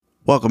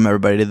Welcome,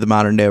 everybody, to the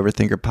Modern Day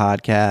Overthinker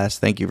podcast.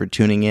 Thank you for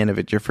tuning in. If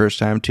it's your first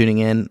time tuning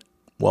in,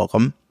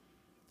 welcome.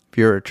 If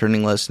you're a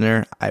returning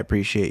listener, I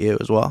appreciate you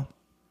as well.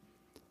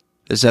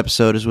 This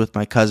episode is with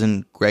my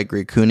cousin, Greg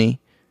Cooney,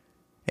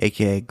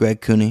 a.k.a.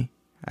 Greg Cooney.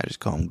 I just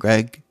call him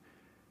Greg.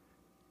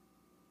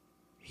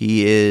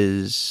 He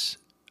is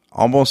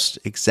almost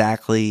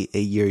exactly a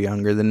year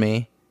younger than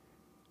me.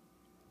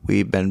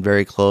 We've been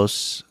very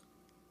close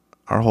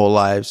our whole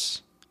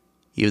lives,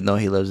 even though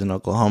he lives in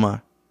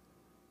Oklahoma.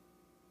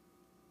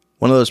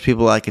 One of those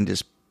people I can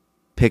just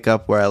pick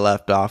up where I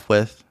left off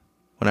with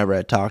whenever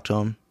I talk to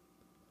him.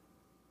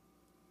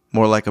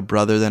 More like a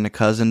brother than a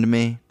cousin to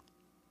me.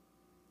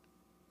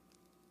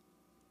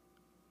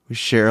 We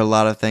share a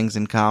lot of things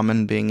in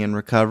common, being in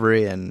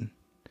recovery and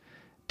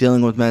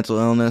dealing with mental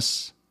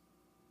illness.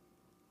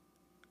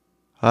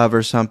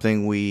 However,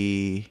 something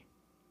we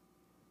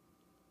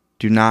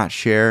do not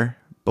share,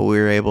 but we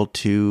were able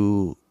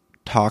to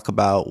talk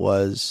about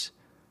was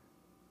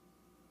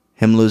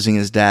him losing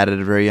his dad at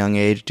a very young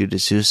age due to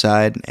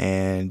suicide,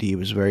 and he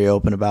was very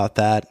open about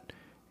that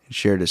and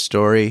shared his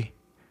story.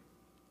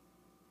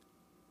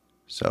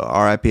 So,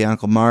 R.I.P.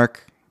 Uncle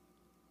Mark.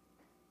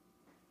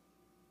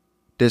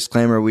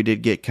 Disclaimer, we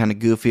did get kind of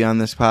goofy on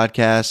this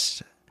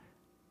podcast.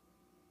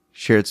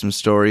 Shared some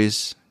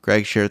stories.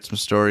 Greg shared some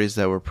stories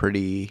that were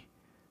pretty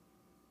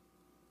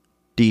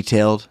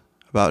detailed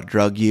about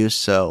drug use,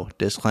 so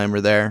disclaimer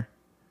there.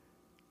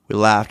 We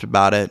laughed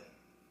about it.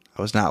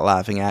 I was not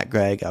laughing at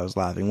Greg. I was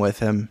laughing with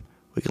him.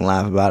 We can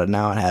laugh about it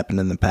now. It happened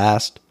in the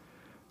past.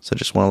 So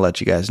just want to let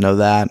you guys know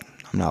that.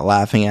 I'm not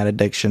laughing at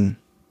addiction.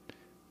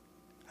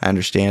 I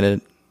understand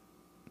it.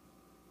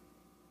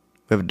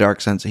 We have a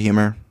dark sense of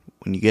humor.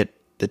 When you get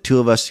the two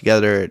of us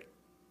together, it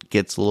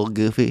gets a little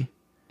goofy.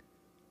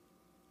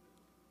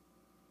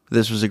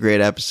 This was a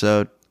great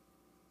episode.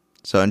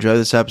 So enjoy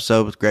this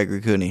episode with Greg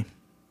Cooney,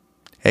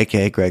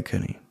 a.k.a. Greg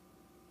Cooney.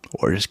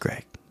 Or just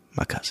Greg,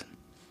 my cousin.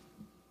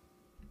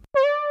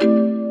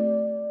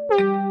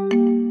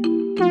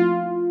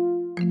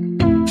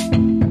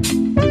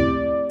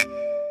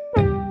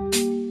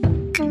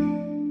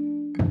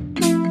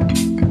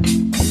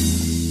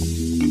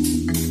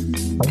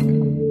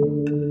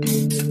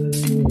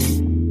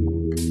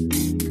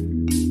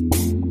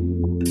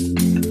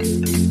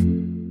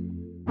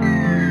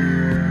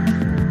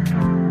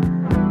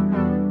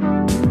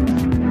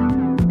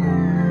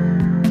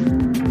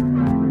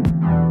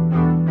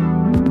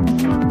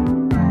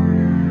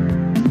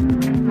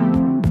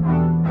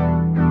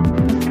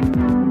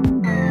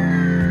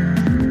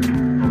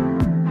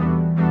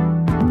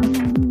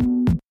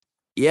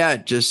 Yeah,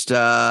 just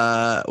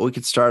we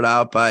could start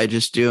out by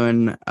just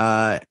doing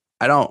I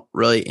don't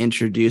really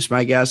introduce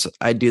my guests.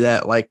 I do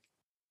that like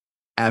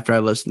after I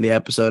listen to the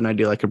episode, and I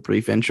do like a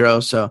brief intro.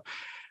 So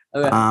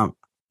Okay.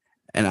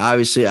 And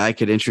obviously I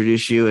could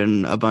introduce you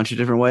in a bunch of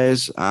different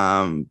ways.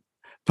 But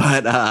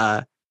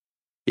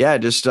yeah,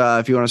 just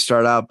if you want to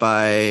start out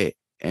by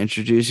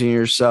introducing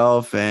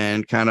yourself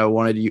and kind of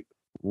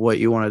what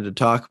you wanted to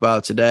talk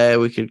about today,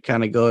 we could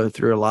kind of go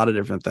through a lot of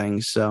different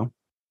things. So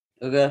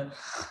Okay.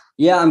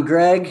 Yeah, I'm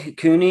Greg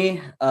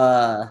Cooney.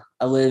 I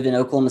live in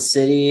Oklahoma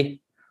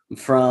City.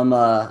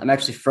 I'm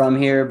actually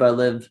from here, but I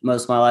lived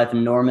most of my life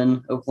in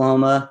Norman,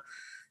 Oklahoma.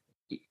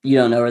 You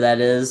don't know where that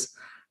is.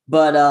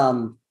 But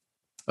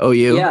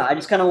yeah, I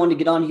just kind of wanted to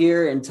get on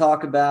here and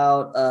talk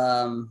about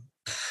tell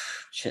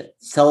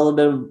a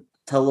little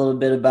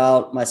bit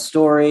about my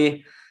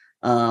story,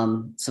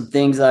 some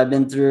things that I've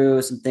been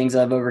through, some things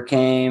I've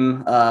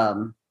overcame. I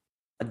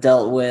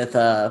dealt with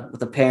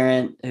a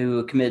parent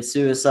who committed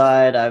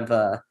suicide.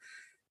 I've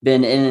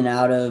been in and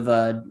out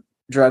of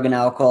drug and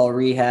alcohol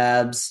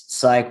rehabs,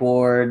 psych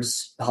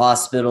wards,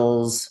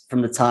 hospitals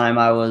from the time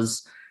I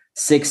was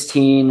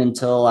 16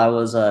 until I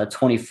was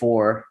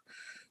 24.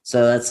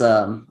 So that's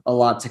a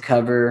lot to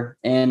cover.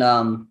 And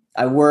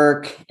I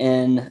work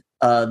in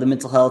the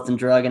mental health and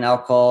drug and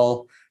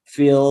alcohol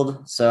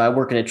field. So I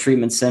work at a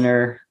treatment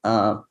center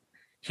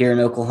here in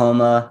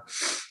Oklahoma.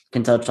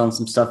 Can touch on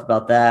some stuff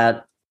about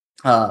that.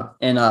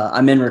 And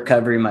I'm in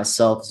recovery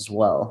myself as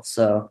well.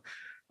 So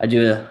I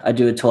do a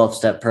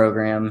 12-step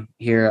program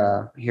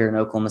here in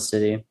Oklahoma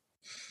City.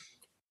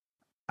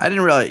 I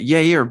didn't realize.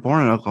 Yeah, you were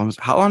born in Oklahoma.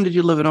 How long did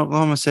you live in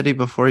Oklahoma City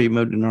before you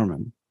moved to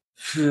Norman?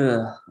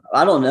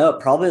 I don't know.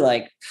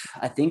 Probably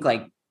I think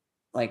like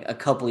a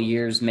couple of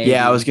years, maybe.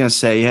 Yeah, I was gonna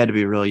say you had to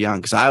be really young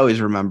because I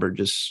always remember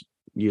just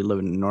you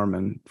living in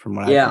Norman from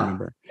what I can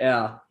remember.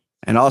 Yeah.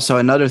 And also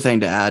another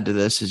thing to add to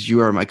this is you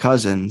are my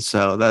cousin,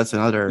 so that's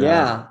another.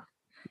 Yeah.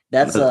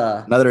 That's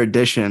another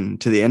addition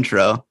to the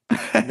intro.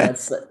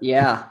 That's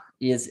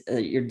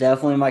you're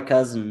definitely my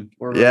cousin.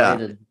 We're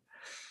related.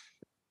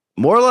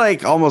 More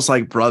like almost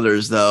like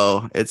brothers,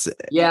 though.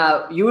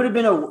 You would have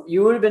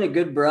been a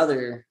good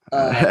brother.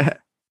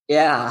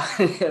 Yeah,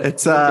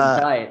 it's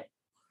tight.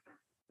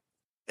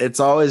 It's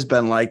always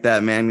been like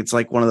that, man. It's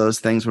like one of those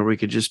things where we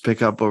could just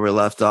pick up where we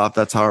left off.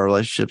 That's how our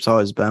relationship's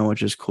always been,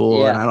 which is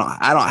cool. Yeah. And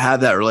I don't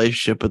have that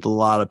relationship with a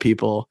lot of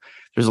people.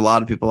 There's a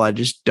lot of people I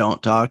just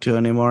don't talk to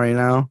anymore, you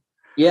know?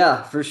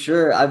 Yeah, for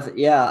sure.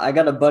 I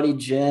got a buddy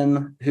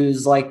Jim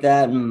who's like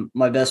that, and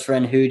my best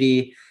friend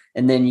Hootie,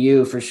 and then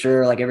you for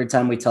sure. Like every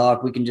time we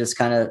talk, we can just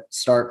kind of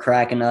start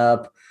cracking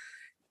up,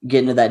 get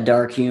into that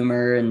dark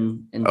humor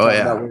and Oh talk about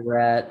yeah. where we're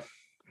at.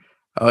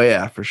 Oh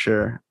yeah, for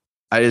sure.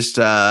 I just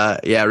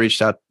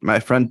reached out. My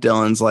friend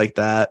Dylan's like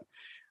that.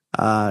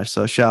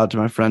 So shout out to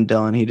my friend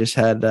Dylan. He just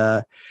had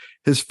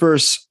his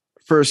first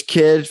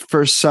kid,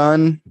 first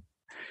son.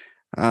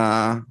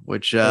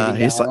 Which Baby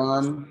he's like,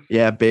 Dylon.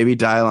 yeah, baby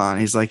Dylon.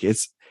 He's like,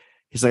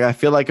 I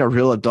feel like a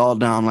real adult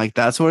now. I'm like,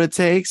 that's what it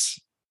takes.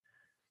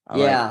 I'm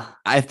like, Yeah.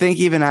 I think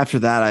even after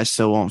that, I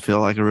still won't feel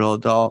like a real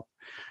adult.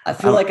 I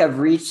feel like I've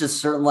reached a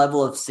certain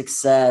level of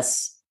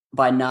success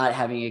by not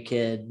having a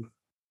kid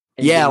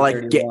and Yeah, being like,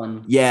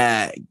 31.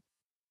 yeah,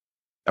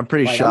 I'm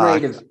pretty Like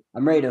shocked.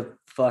 I'm ready to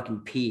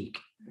fucking peak.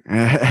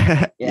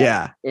 Yeah.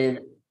 Yeah, And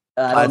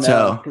I don't know.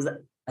 plateau. Cause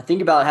I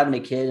think about having a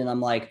kid and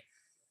I'm like,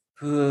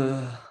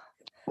 A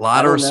I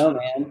lot of don't know,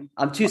 man.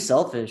 I'm too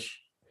selfish.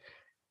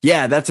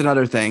 yeah, that's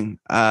another thing.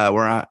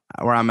 Where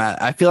I'm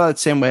at. I feel that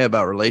same way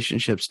about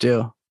relationships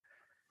too.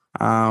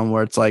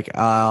 Where it's like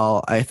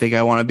I think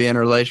I want to be in a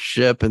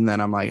relationship, and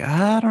then I'm like,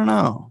 I don't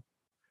know.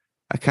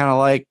 I kind of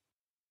like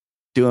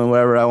doing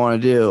whatever I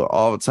want to do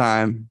all the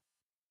time.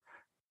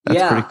 That's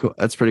pretty Yeah. cool.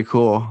 That's pretty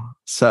cool.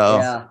 So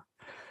Yeah.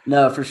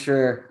 No, for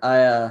sure.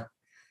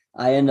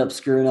 I end up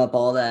screwing up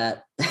all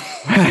that.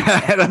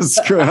 I'm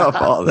screwing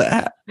up all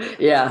that.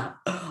 Yeah.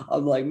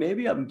 I'm like,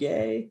 maybe I'm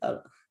gay.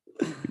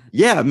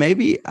 Yeah,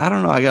 maybe I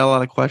don't know. I got a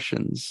lot of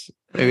questions.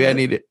 Maybe I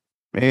need it.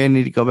 Maybe I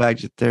need to go back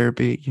to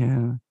therapy.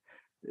 Yeah.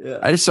 Yeah.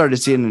 I just started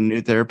seeing a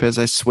new therapist.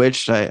 I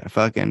switched. I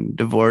fucking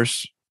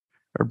divorced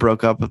or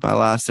broke up with my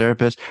last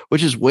therapist,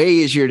 which is way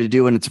easier to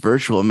do when it's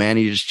virtual, man.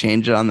 You just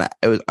change it on that.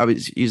 I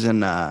was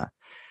using I've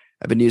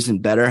been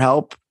using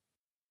BetterHelp.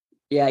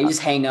 Yeah. You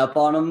just hang up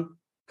on them.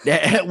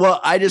 Yeah,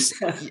 well,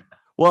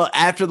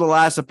 after the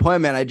last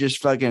appointment, I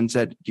just fucking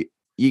said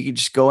you could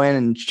just go in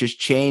and just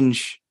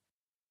change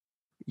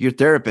your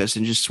therapist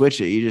and just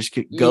switch it. You just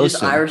You just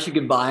ghost him. Irish, you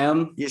could buy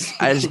them.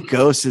 I just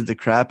ghosted the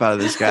crap out of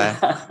this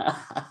guy.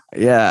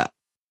 Yeah.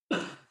 I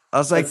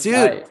was like, That's dude,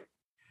 tight.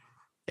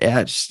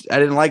 yeah, I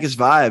didn't like his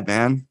vibe,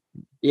 man.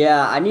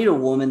 Yeah, I need a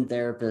woman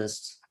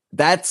therapist.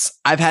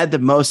 I've had the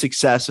most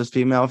success with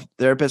female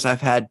therapists.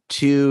 I've had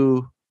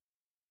two.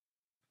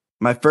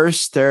 My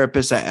first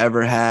therapist I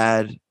ever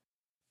had, it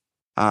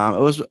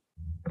was,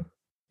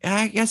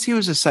 I guess he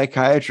was a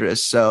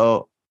psychiatrist.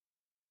 So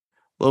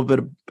a little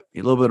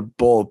bit of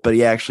both, but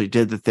he actually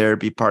did the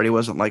therapy part. He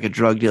wasn't like a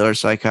drug dealer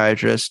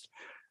psychiatrist,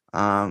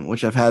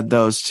 which I've had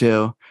those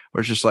too, where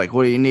it's just like,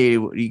 what do you need?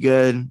 Are you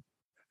good?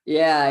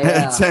 Yeah,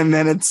 yeah.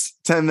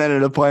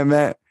 10-minute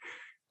appointment.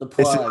 The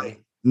Basically plug.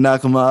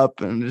 knock them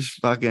up and just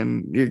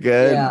fucking, you're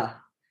good. Yeah.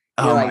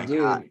 You're Oh my like,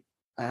 God. dude,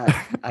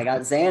 I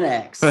got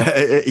Xanax.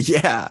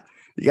 Yeah.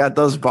 You got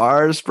those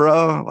bars,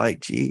 bro.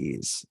 Like,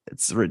 geez,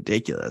 it's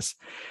ridiculous.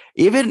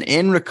 Even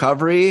in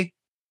recovery,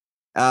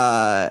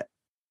 uh,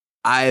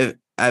 I've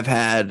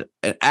had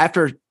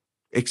after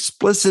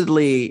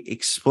explicitly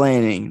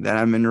explaining that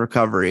I'm in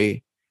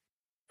recovery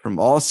from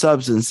all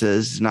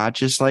substances, not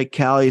just like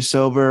Cali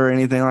sober or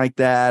anything like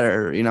that,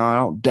 or I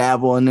don't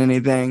dabble in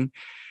anything.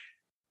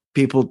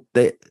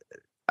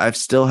 I've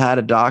still had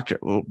a doctor.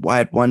 Well, I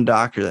had one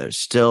doctor that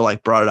still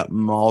like brought it up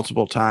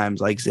multiple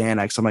times, like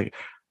Xanax. I'm like,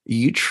 are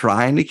you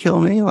trying to kill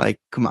me? Like,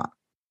 come on,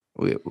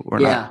 we're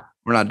not Yeah.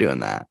 we're not doing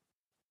that.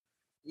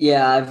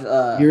 Yeah,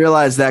 I've You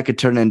realize that could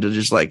turn into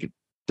just like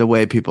the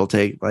way people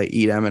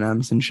eat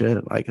M&Ms and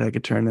shit. Like that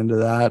could turn into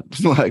that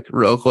like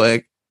real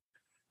quick.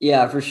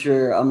 yeah, for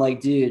sure. I'm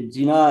like, dude, did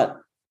you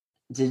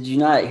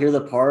not hear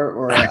the part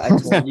where I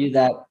told you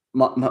that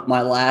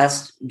my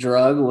last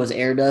drug was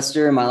air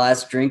duster and my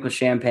last drink was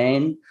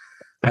champagne?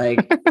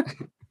 Like,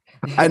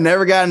 I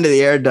never got into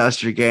the air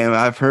duster game.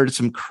 I've heard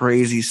some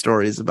crazy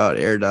stories about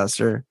air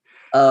duster.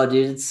 oh,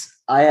 dude,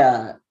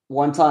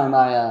 one time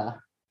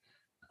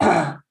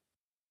oh,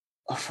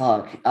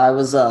 fuck, I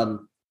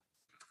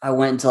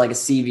went into like a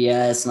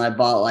CVS and I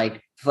bought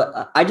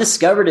I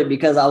discovered it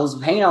because I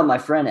was hanging out with my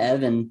friend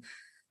Evan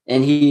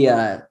and he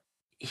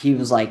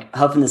was like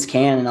huffing this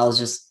can and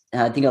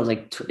I think I was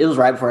like, it was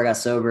right before I got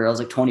sober. I was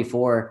like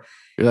 24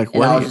 You're like, and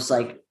what I are was you? just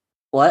like,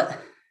 what?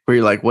 Where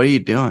you're like, what are you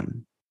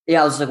doing?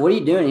 Yeah. I was like, what are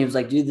you doing? He was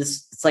like, dude,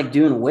 it's like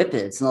doing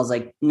whippets. And I was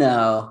like,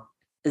 no,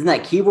 isn't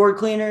that keyboard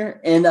cleaner?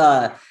 And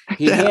Yeah.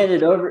 he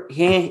handed it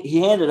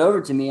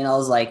over to me and I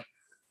was like,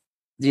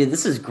 dude,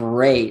 this is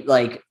great.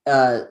 Like,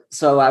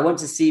 so I went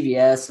to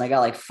CVS and I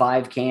got like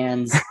 5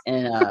 cans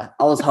and I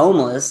was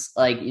homeless.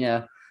 Like,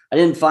 I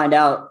didn't find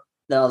out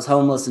that I was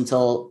homeless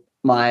until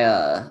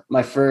my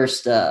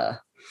first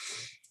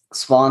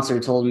sponsor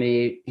told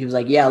me. He was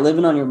like, yeah,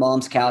 living on your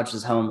mom's couch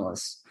is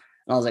homeless.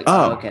 And I was like,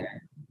 oh, Oh, okay.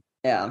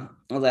 Yeah.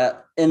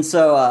 Well, and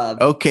so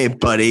okay,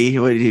 buddy.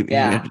 What did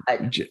yeah,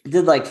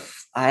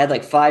 I had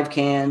like 5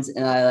 cans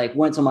and I like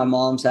went to my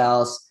mom's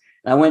house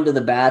and I went to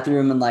the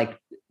bathroom and like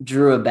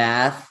drew a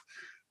bath.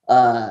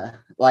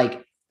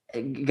 Like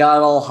it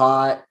got all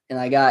hot and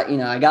I got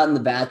in the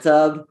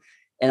bathtub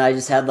and I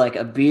just had like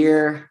a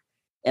beer,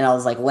 and I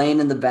was like laying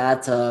in the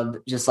bathtub,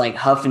 just like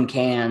huffing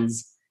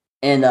cans.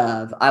 And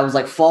I was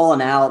like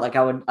falling out. Like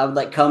I would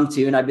like come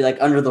to, and I'd be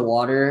like under the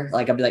water.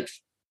 Like I'd be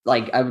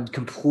like I would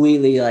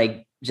completely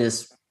like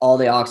just all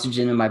the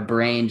oxygen in my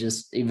brain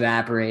just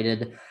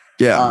evaporated.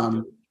 Yeah.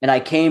 And I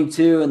came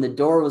to, and the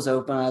door was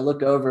open. I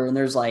look over, and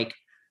there's like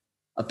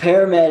a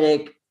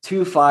paramedic,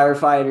 2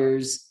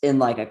 firefighters, and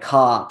like a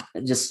cop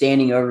just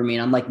standing over me.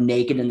 And I'm like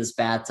naked in this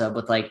bathtub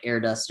with like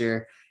air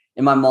duster.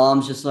 And my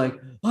mom's just like,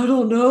 I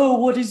don't know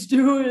what he's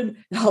doing.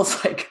 And I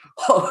was like,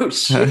 oh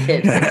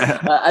shit.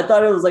 I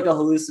thought it was like a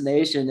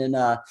hallucination. And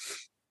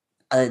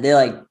they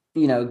like,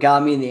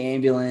 got me in the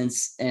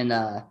ambulance. And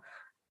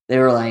they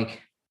were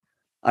like,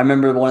 I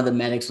remember one of the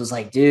medics was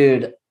like,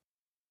 dude,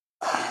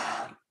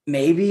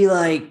 maybe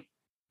like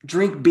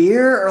drink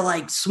beer or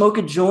like smoke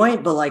a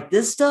joint, but like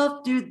this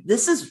stuff, dude,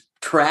 this is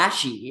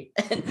trashy.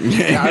 And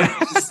I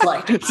was just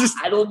like,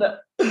 I don't know.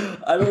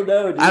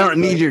 Dude. I don't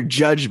need your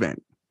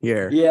judgment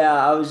here. Yeah.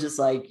 I was just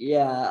like,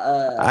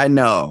 yeah. I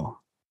know.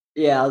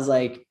 Yeah. I was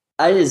like,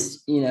 I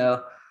just, and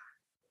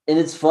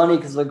it's funny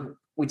because like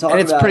we talked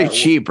and it's about pretty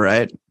cheap,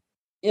 right?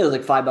 It was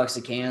like $5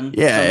 a can.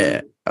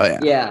 Yeah. Oh yeah.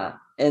 Yeah.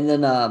 And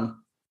then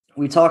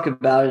we talk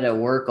about it at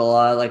work a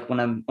lot. Like when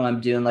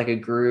I'm doing like a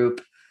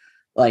group,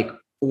 like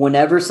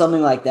whenever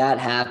something like that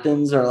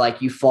happens, or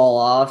like you fall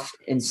off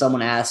and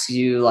someone asks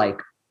you like,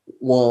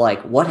 well,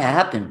 like what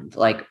happened?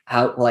 Like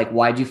how, like,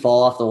 why'd you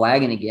fall off the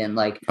wagon again?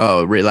 Like,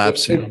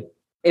 relapsing.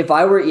 If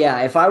I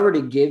were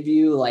to give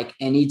you like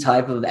any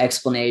type of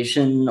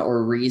explanation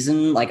or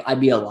reason, like I'd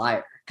be a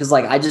liar. Cause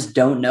like, I just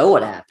don't know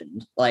what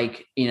happened.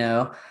 Like,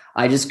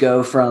 I just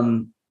go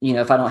from,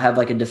 if I don't have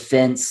like a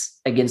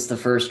defense against the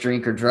first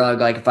drink or drug,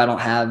 like if I'm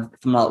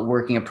not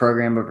working a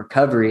program of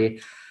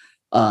recovery,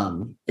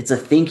 it's a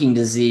thinking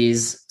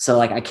disease. So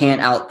like, I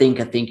can't outthink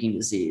a thinking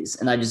disease.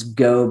 And I just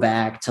go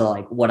back to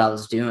like what I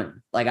was doing.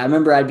 Like, I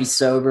remember I'd be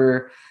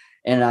sober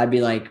and I'd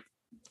be like,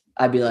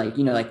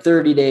 like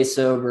 30 days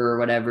sober or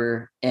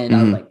whatever. And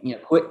I would like,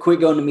 quit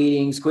going to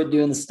meetings, quit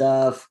doing the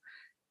stuff,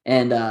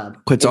 and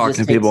quit talking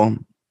to people.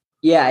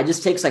 Yeah. It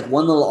just takes like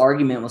one little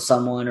argument with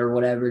someone or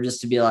whatever,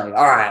 just to be like,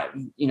 all right,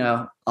 you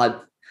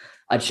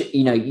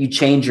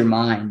change your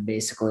mind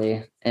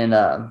basically. And,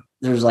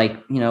 there's like,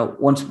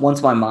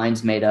 once my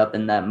mind's made up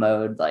in that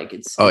mode, like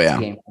it's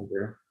game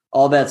over.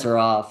 All bets are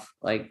off.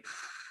 Like,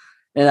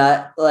 and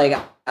I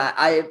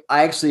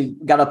actually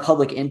got a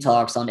public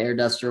intox on air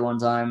duster one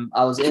time.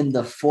 I was in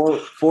the four way.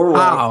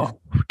 Wow.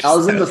 I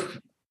was in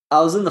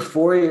the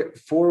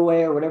four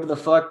way or whatever the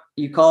fuck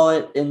you call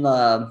it.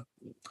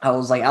 I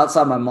was like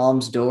outside my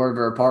mom's door of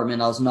her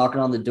apartment. I was knocking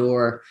on the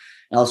door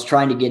and I was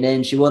trying to get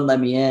in. She wouldn't let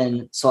me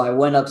in. So I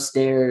went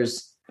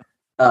upstairs,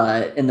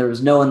 and there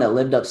was no one that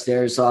lived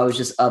upstairs. So I was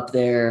just up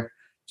there,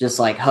 just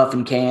like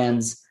huffing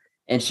cans.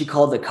 And she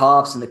called the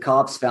cops, and the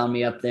cops found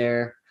me up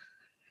there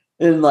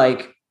and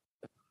like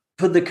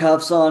put the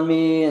cuffs on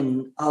me.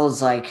 And I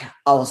was like,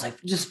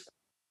 just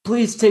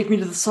please take me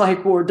to the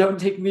psych ward. Don't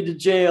take me to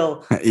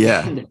jail.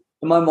 Yeah. And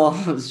my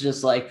mom was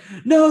just like,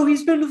 no,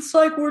 he's been to the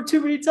psych ward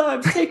too many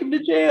times. Take him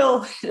to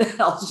jail.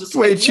 And I was just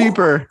way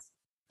cheaper.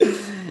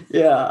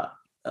 Yeah.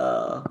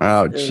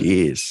 Oh,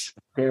 geez.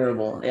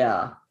 Terrible.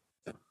 Yeah.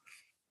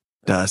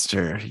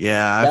 Duster.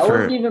 Yeah. That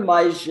wasn't even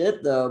my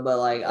shit though, but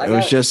like it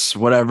was just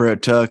whatever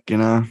it took,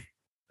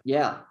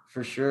 Yeah,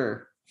 for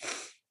sure.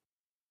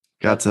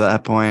 Got to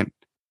that point.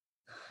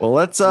 Well,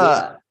 let's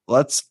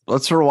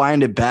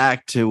rewind it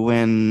back to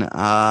when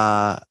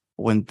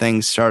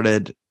things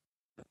started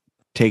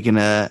taking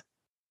a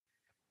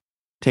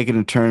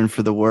turn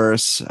for the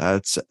worse.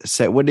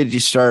 When did you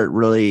start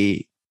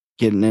really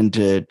getting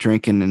into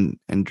drinking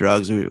and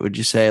drugs? Would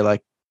you say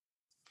like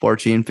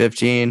 14,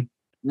 15?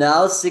 No,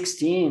 I was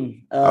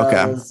 16.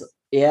 Okay.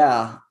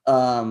 Yeah.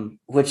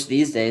 Which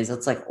these days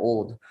that's like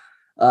old.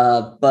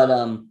 But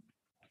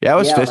yeah, I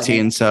was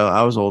 15, so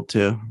I was old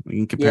too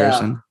in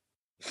comparison.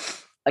 Yeah.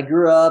 I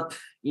grew up,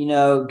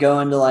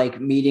 going to like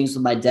meetings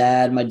with my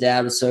dad. My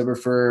dad was sober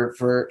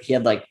for he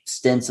had like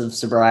stints of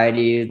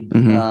sobriety.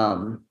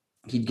 Mm-hmm.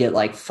 He'd get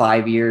like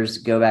 5 years,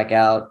 go back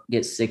out,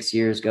 get 6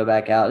 years, go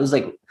back out. It was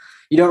like,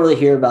 you don't really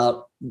hear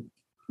about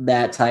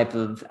that type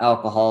of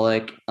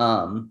alcoholic.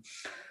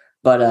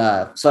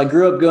 But so I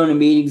grew up going to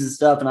meetings and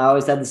stuff, and I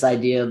always had this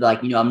idea of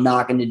like, I'm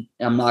not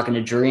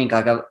gonna drink.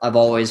 Like I've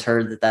always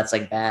heard that that's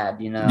like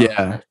bad,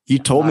 Yeah, you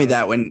told me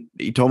that when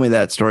you told me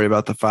that story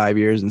about the 5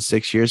 years and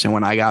 6 years, and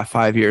when I got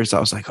 5 years, I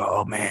was like,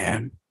 oh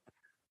man.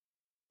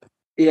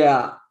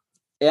 Yeah,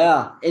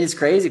 and it's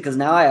crazy because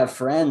now I have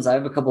friends. I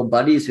have a couple of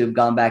buddies who have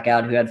gone back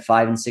out who had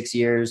 5 and 6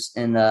 years,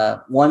 and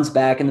one's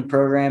back in the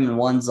program, and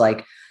one's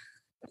like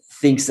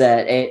thinks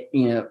that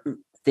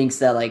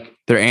like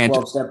they're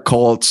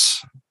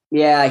anti-cults.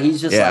 Yeah, he's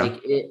just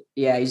like it.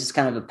 Yeah, he's just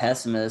kind of a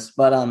pessimist.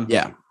 But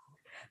yeah.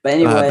 But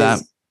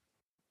anyways,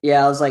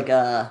 yeah, I was like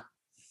so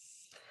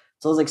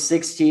I was like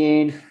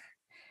 16,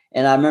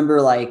 and I remember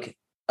like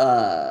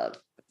the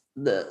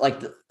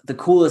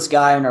coolest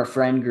guy in our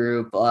friend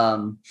group,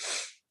 or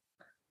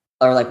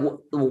like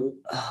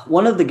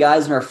one of the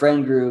guys in our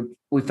friend group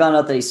we found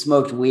out that he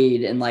smoked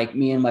weed, and like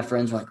me and my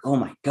friends were like, "Oh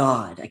my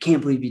God, I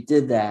can't believe you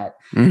did that."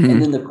 Mm-hmm.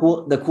 And then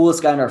the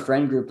coolest guy in our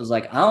friend group was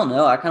like, "I don't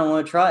know, I kind of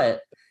want to try it."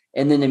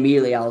 And then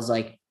immediately I was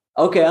like,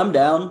 "Okay, I'm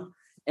down."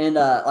 And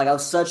like I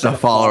was The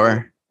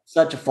follower.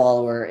 such a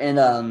follower,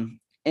 and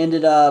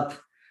ended up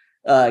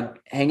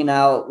hanging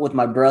out with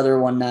my brother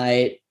one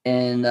night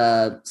and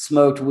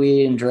smoked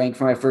weed and drank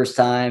for my first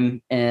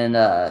time. And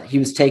he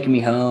was taking me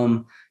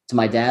home to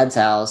my dad's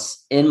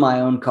house in my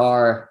own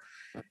car.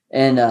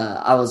 And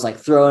I was like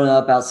throwing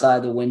up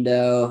outside the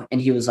window. And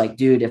he was like,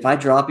 "Dude, if I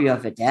drop you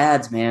off at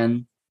dad's,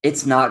 man,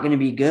 it's not going to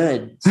be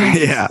good. So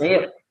Yeah.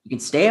 you can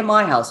stay at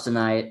my house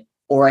tonight,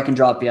 or I can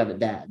drop you off at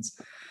dad's."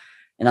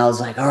 And I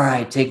was like, "All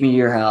right, take me to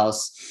your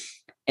house."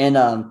 And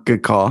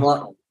Good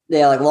call.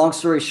 yeah, like long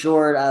story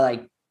short, I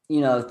like,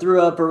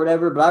 threw up or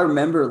whatever. But I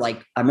remember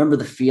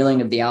the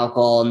feeling of the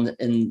alcohol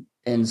and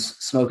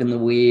smoking the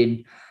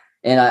weed.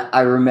 And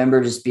I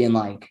remember just being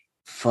like,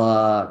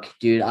 "Fuck,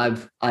 dude,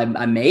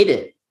 I made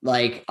it."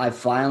 Like I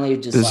finally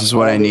just This like is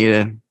what I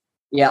needed.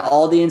 yeah,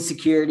 all the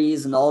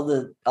insecurities and all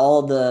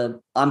the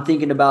I'm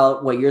thinking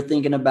about what you're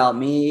thinking about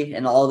me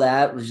and all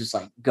that was just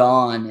like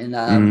gone.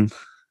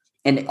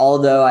 And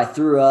although I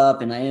threw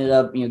up and I ended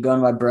up, going to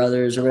my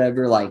brother's or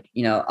whatever, like,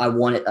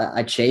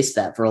 I chased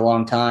that for a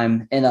long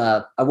time. And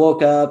I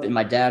woke up and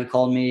my dad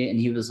called me and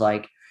he was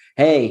like,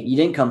 "Hey, you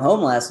didn't come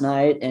home last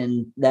night.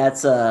 And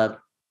that's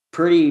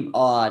pretty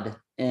odd."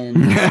 And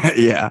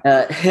Yeah.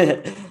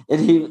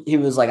 and he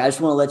was like, "I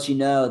just want to let you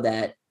know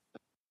that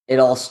it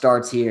all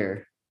starts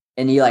here."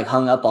 And he like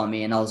hung up on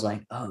me and I was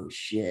like, "Oh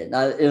shit."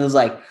 It was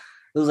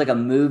like a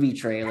movie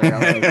trailer.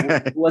 I was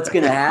like, "What's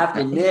going to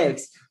happen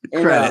next?"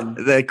 And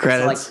The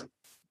credits. so like,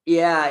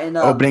 yeah. And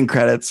opening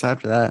credits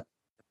after that.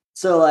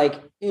 so like,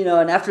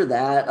 and after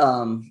that,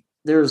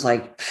 there was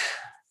like,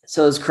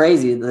 so it's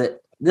crazy that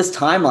this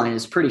timeline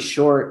is pretty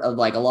short of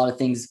like a lot of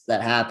things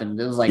that happened.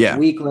 It was like a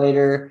week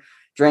later,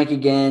 drank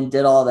again,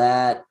 did all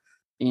that.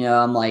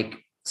 I'm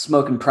like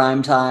smoking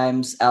prime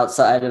times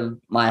outside of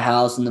my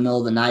house in the middle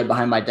of the night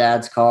behind my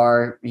dad's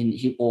car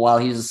while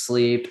he was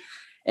asleep.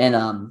 And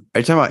are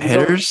you talking about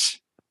hitters?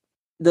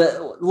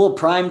 The little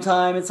prime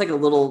time, it's like a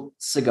little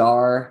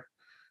cigar.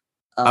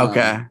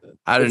 Okay.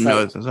 I didn't know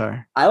like, what those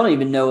are. I don't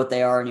even know what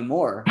they are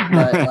anymore,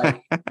 but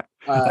like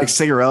like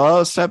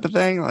cigarillos type of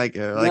thing, like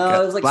no,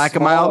 a it was like black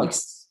and small, mild. like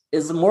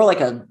it's more like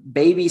a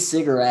baby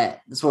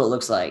cigarette. That's what it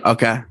looks like.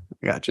 Okay,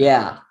 gotcha.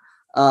 Yeah,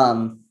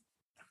 and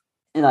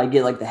I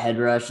get like the head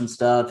rush and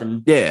stuff,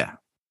 and yeah.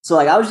 So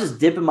like I was just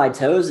dipping my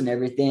toes and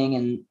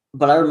everything,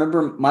 but I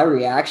remember my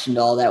reaction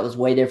to all that was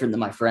way different than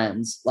my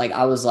friends. Like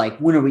I was like,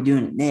 "When are we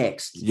doing it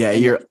next?"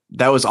 Yeah,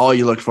 that was all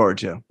you looked forward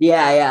to.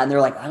 Yeah, and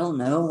they're like, "I don't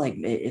know, like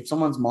if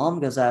someone's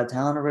mom goes out of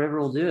town or whatever,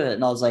 we'll do it."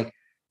 And I was like,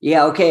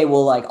 "Yeah, okay,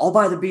 well, like I'll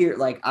buy the beer."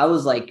 Like I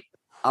was like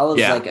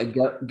a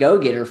go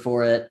getter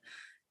for it,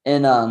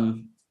 and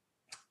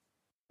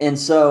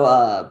so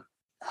I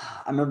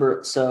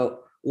remember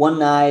one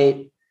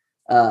night.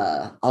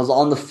 I was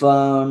on the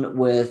phone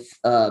with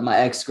my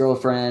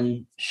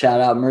ex-girlfriend,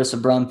 shout out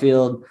Marissa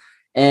Brumfield,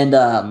 and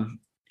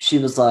she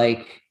was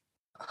like,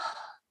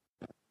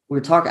 we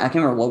were talking, I can't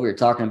remember what we were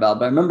talking about,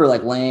 but I remember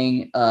like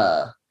laying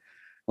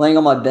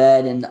on my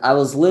bed, and I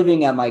was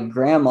living at my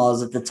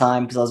grandma's at the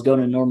time because I was going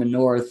to Norman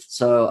North.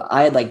 So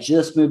I had like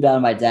just moved out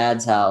of my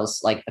dad's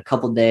house like a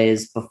couple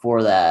days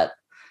before that.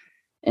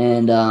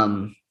 And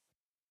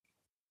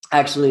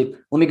actually,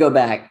 let me go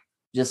back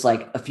just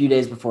like a few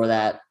days before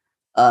that.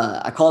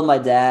 I called my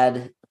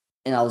dad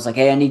and I was like,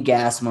 "Hey, I need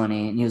gas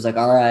money." And he was like,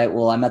 "All right,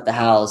 well, I'm at the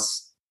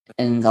house."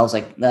 And I was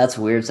like, "That's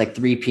weird." It's like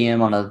 3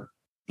 p.m. on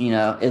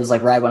it was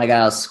like right when I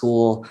got out of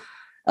school.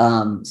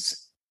 And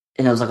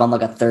it was like on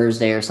like a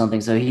Thursday or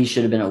something. So he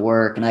should have been at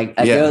work. And I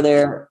go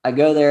there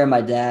and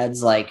my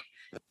dad's like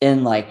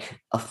in like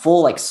a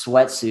full like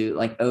sweatsuit,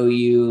 like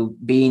OU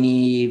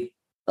beanie,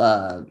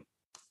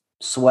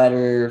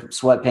 sweater,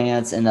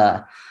 sweatpants. And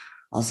I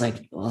was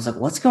like,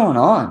 "What's going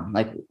on?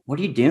 Like, what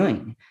are you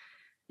doing?"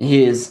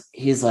 He's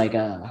like,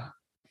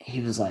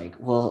 he was like,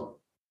 well,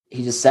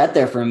 he just sat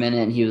there for a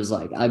minute and he was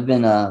like, I've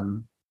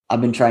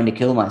been trying to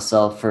kill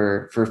myself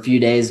for a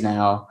few days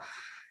now.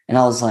 And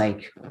I was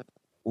like,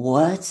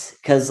 what?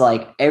 Cause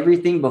like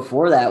everything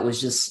before that was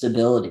just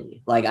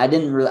stability. Like I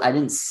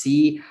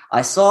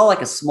saw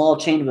like a small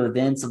chain of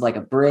events of like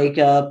a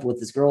breakup with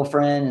his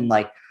girlfriend. And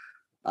like,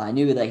 I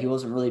knew that he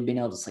wasn't really being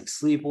able to like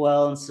sleep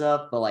well and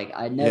stuff, but like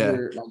I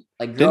never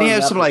like didn't he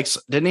have some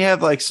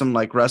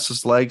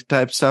restless leg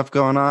type stuff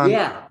going on?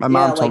 Yeah. My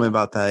mom told me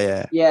about that.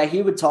 Yeah. Yeah.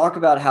 He would talk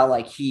about how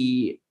like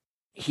he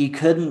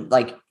couldn't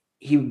like,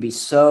 he would be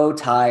so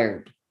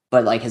tired,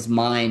 but like his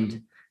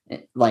mind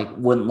like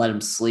wouldn't let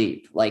him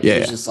sleep. Like it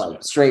was just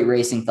like straight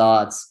racing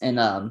thoughts. And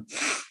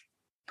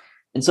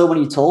so when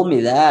he told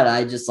me that,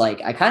 I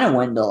kind of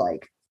went into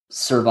like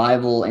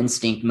survival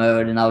instinct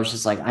mode. And I was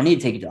just like, I need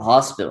to take you to the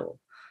hospital.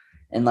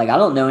 And like, I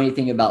don't know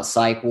anything about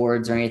psych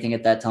wards or anything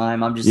at that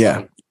time. I'm just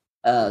like,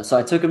 so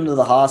I took him to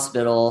the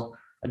hospital.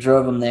 I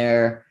drove him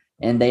there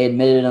and they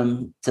admitted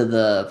him to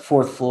the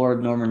 4th floor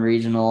of Norman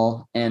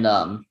Regional. And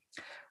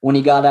when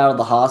he got out of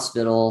the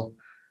hospital,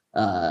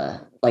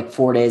 like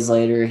 4 days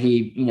later,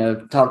 he,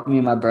 talked to me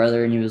and my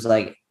brother, and he was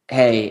like,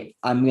 "Hey,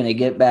 I'm going to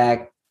get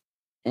back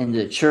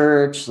into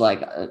church."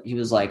 Like, he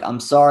was like,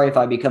 "I'm sorry if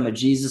I become a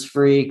Jesus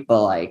freak,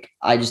 but like,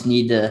 I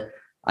need to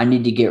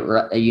get,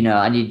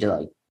 I need to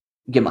like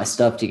get my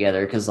stuff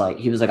together." Cause like,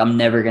 he was like, I'm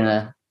never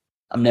gonna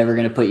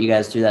put you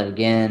guys through that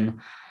again.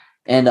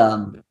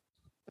 And,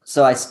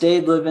 so I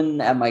stayed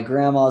living at my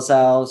grandma's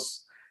house.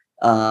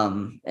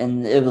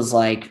 And it was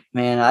like,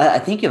 man, I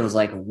think it was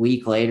like a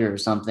week later or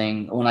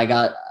something when I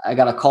got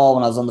a call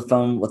when I was on the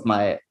phone with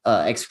my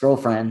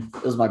ex-girlfriend.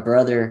 It was my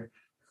brother.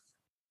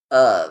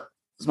 And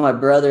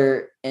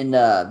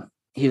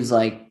he was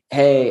like,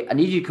 "Hey, I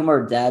need you to come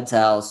over to Dad's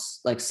house.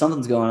 Like,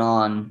 something's going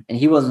on." And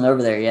he wasn't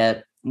over there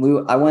yet.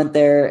 I went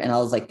there, and I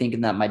was like thinking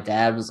that my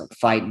dad was like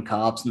fighting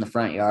cops in the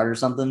front yard or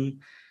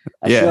something.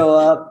 I Yeah. show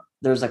up,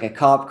 there's like a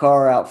cop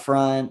car out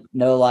front,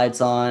 no lights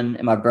on,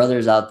 and my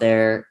brother's out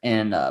there,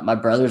 and my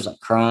brother's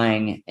like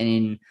crying.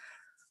 And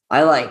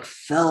I like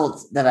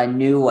felt that I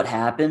knew what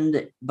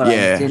happened, but I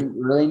Yeah. didn't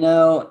really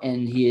know.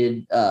 And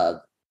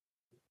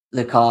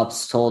the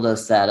cops told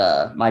us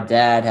that my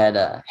dad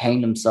had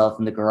hanged himself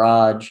in the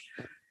garage.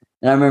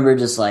 And I remember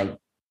just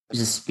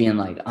being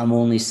like, I'm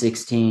only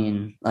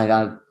 16. Like,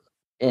 I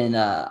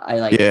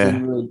like Yeah. I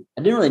didn't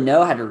really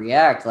know how to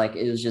react. Like,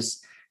 it was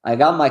just, I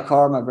got in my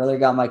car, my brother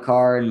got in my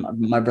car, and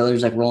my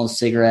brother's like rolling a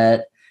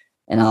cigarette.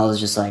 And I was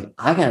just like,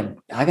 I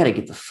gotta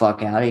get the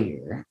fuck out of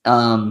here.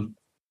 And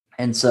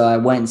so I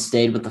went and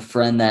stayed with a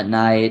friend that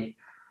night.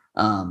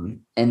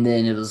 And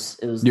then it was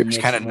You're the just next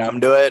kind of morning.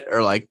 numb to it,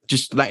 or like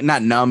just like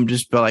not numb,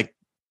 just but like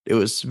it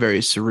was very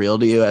surreal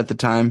to you at the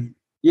time.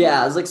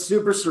 Yeah, it was like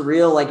super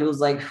surreal. Like, it was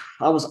like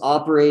I was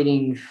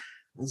operating.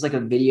 It was like a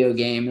video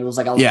game. It was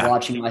like I was Yeah.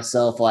 watching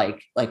myself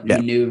like Yeah.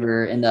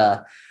 maneuver. And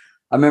I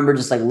remember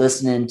just like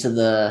listening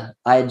to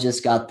I had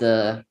just got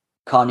the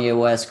Kanye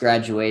West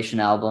Graduation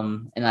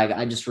album, and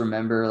I just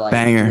remember like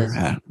Banger.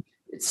 listening.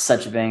 It's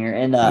such a banger.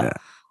 And Yeah.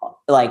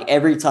 like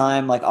every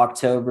time, like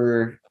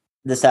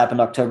this happened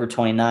October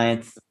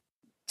 29th,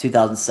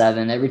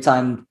 2007. Every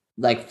time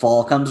like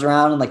fall comes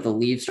around and like the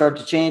leaves start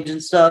to change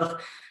and stuff,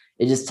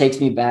 it just takes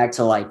me back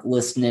to like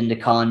listening to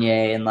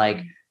Kanye and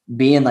like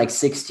being like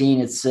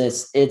 16.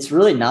 It's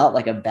really not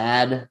like a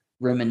bad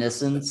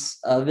reminiscence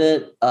of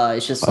it.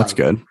 It's just That's like,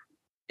 good.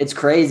 it's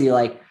crazy.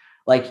 Like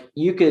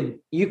you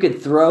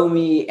could throw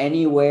me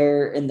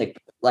anywhere in the,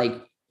 like,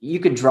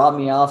 you could drop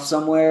me off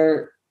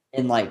somewhere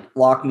and like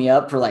lock me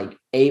up for like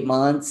 8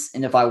 months.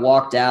 And if I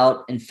walked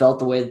out and felt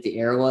the way that the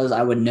air was,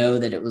 I would know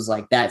that it was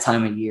like that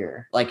time of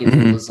year. Like, if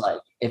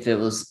it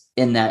was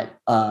in that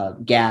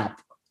gap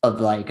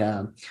of like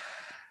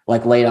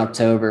late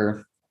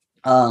October.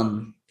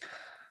 Cause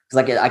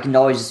like I can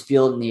always just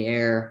feel it in the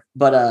air.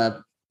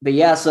 But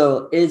yeah,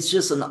 so it's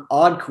just an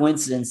odd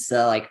coincidence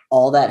that like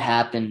all that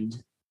happened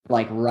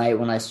like right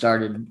when I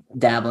started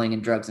dabbling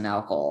in drugs and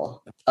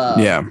alcohol.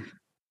 Yeah.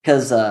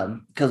 Because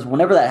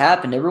whenever that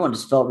happened, everyone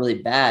just felt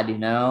really bad,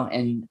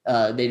 and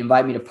they'd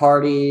invite me to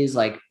parties.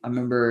 Like, I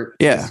remember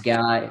Yeah. this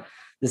guy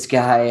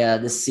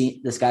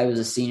who was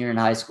a senior in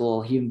high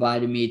school. He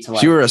invited me to So you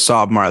like were a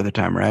sophomore at the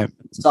time, right?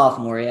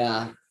 sophomore.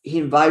 Yeah. He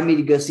invited me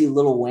to go see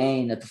Lil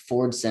Wayne at the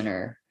Ford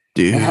Center.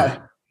 And Dude.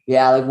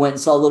 yeah, I like went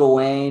and saw Lil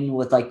Wayne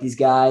with like these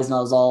guys, and I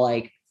was all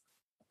like,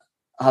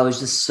 I was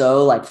just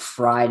so like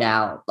fried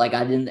out. Like,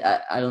 I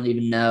don't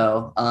even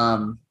know.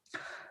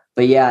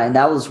 But yeah, and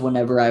that was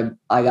whenever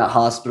I got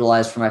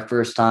hospitalized for my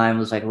first time. It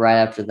was like right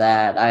after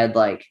that. I had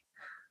like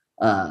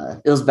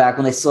it was back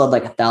when they still had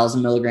like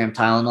 1,000 milligram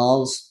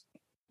Tylenols,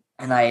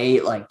 and I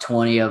ate like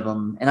 20 of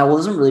them. And I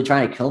wasn't really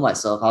trying to kill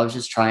myself. I was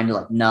just trying to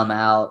like numb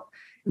out.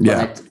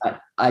 Yeah. But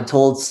I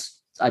told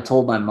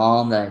my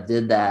mom that I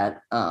did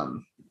that.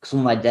 Because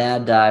when my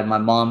dad died, my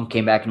mom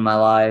came back in my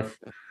life.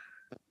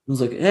 I was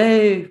like,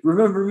 "Hey,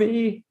 remember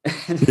me?"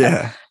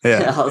 Yeah. And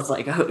Yeah. I was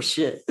like, "Oh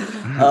shit."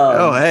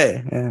 Oh,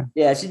 hey. Yeah.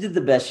 Yeah, she did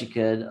the best she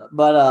could.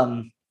 But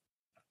um,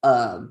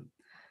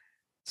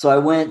 so I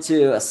went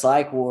to a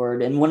psych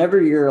ward, and whenever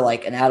you're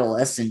like an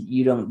adolescent,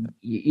 you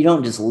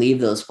don't just leave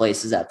those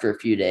places after a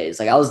few days.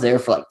 Like, I was there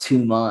for like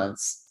 2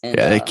 months, and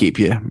Yeah. They keep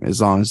you as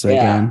long as they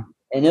yeah, can.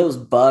 and it was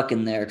buck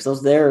in there because I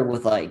was there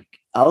with like,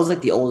 I was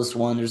like the oldest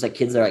one. There's like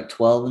kids that are like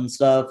 12 and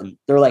stuff, and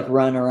they're like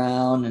running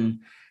around and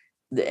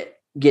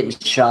getting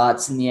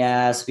shots in the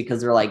ass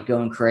because they're like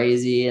going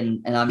crazy,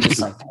 and I'm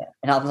just like,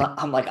 and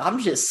I'm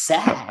just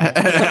sad.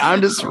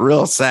 I'm just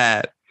real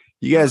sad.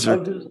 You guys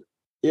are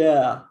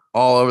Yeah.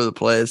 all over the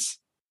place.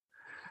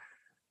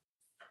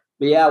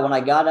 But yeah, when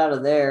I got out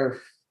of there,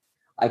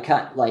 I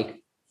kind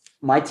like,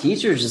 my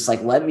teachers just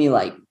like let me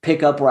like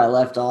pick up where I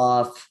left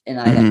off,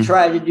 and I like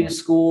tried to do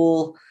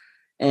school,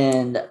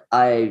 and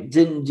I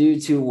didn't do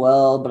too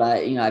well, but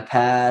I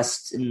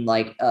passed. And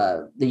like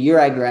the year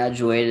I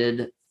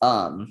graduated,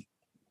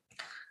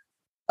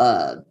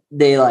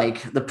 they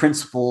like, the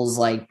principals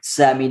like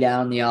sat me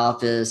down in the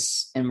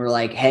office and were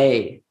like,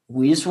 "Hey,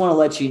 we just want to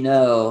let you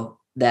know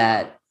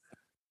that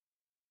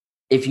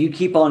if you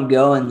keep on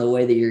going the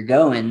way that you're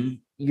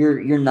going,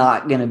 you're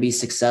not going to be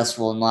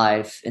successful in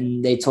life.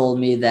 And they told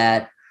me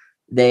that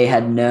they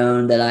had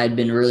known that I'd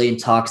been really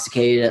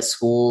intoxicated at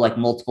school like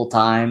multiple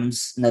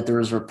times, and that there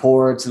was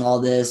reports and all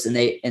this. And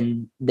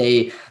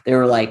they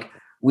were like,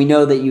 we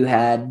know that you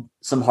had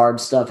some hard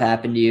stuff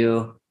happen to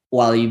you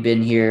while you've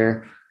been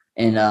here.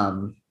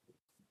 And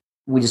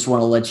we just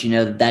want to let you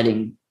know that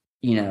didn't,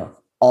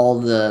 all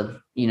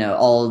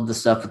of the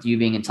stuff with you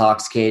being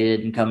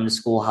intoxicated and coming to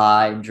school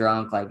high and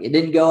drunk, like it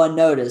didn't go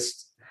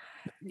unnoticed.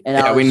 And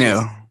Yeah, we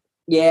knew.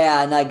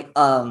 Yeah. And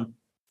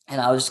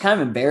I was just kind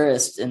of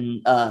embarrassed.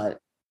 And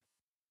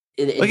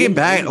looking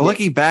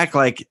back,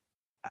 like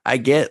I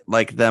get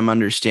like them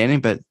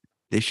understanding, but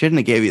they shouldn't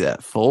have gave you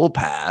that full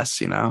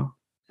pass,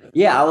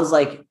 Yeah, I was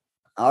like,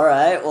 all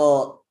right,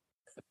 well,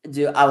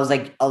 do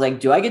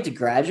I get to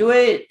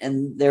graduate?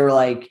 And they were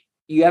like,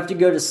 you have to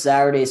go to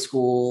Saturday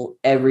school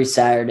every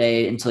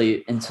Saturday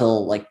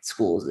until like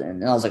school's in.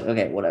 And I was like,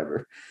 okay,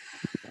 whatever.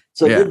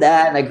 So I did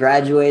that, and I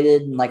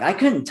graduated, and like I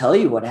couldn't tell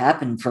you what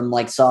happened from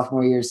like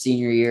sophomore year to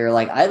senior year.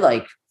 Like I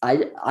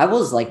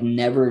was like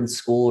never in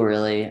school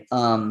really.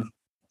 And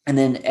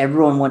then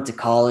everyone went to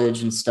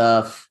college and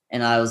stuff,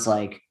 and I was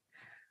like,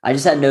 I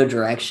just had no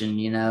direction,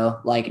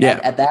 Like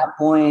at that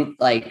point,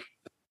 like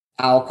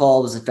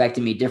alcohol was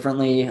affecting me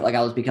differently. Like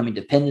I was becoming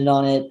dependent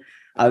on it.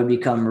 I would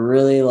become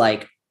really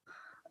like,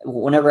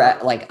 whenever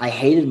I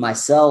hated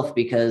myself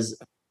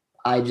because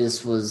I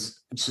just was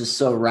just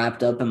so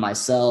wrapped up in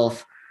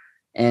myself,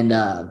 and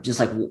just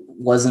like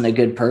wasn't a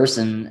good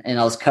person. And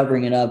I was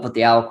covering it up with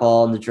the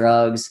alcohol and the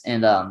drugs.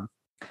 And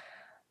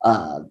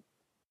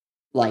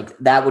like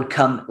that would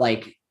come,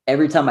 like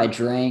every time I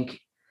drank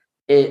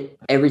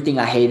everything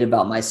I hated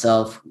about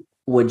myself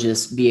would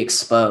just be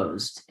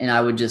exposed. And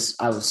I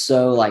was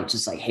so like,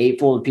 just like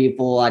hateful to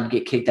people. I'd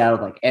get kicked out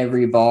of like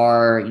every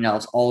bar, I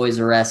was always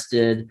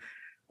arrested.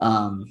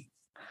 And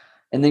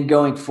then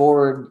going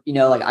forward,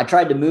 like I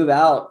tried to move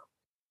out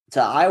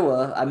to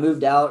Iowa. I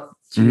moved out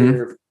to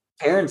your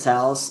parents'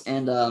 house,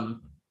 and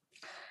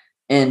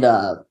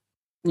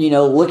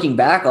looking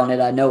back on it,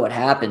 I know what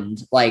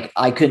happened. Like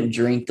I couldn't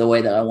drink the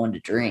way that I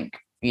wanted to drink.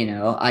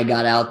 I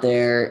got out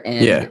there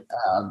and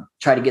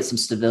tried to get some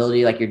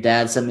stability. Like your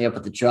dad set me up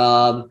with a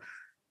job.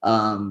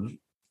 I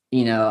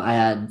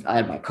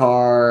had my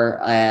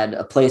car, I had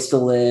a place to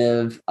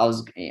live. I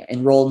was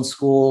enrolled in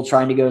school,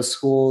 trying to go to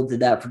school, did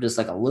that for just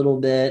like a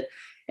little bit.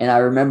 And I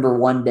remember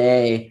one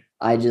day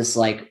I just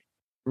like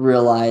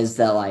realized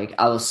that like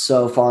I was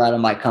so far out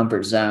of my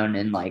comfort zone,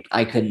 and like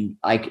I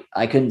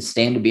couldn't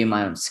stand to be in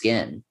my own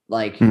skin.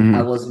 Like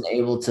I wasn't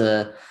able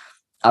to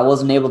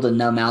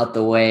numb out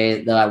the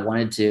way that I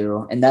wanted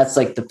to. And that's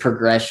like the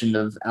progression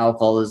of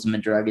alcoholism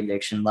and drug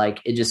addiction. Like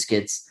it just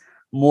gets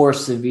more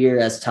severe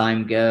as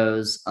time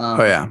goes.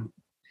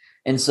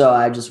 And so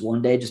I just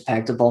one day just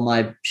packed up all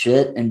my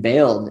shit and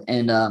bailed.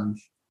 And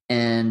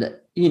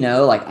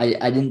like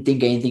I didn't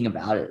think anything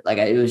about it. Like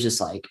it was just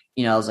like,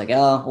 I was like,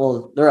 oh,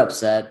 well, they're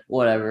upset,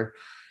 whatever.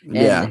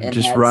 And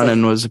just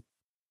running like, was.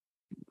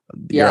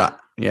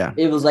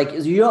 It was like,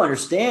 you don't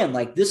understand,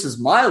 like this is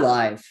my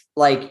life,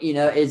 like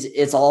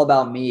it's all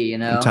about me,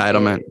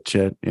 entitlement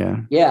shit.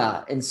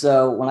 Yeah. And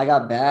so when I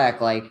got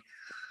back, like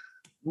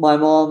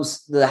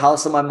the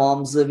house that my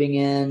mom's living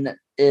in,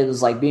 it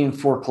was like being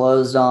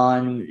foreclosed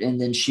on,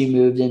 and then she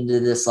moved into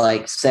this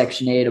like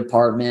Section 8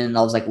 apartment, and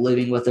I was like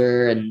living with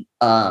her, and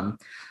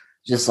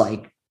just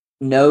like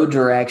no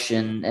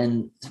direction.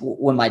 And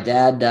when my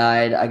dad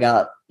died, I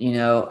got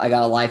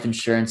a life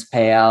insurance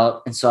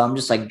payout. And so I'm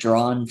just like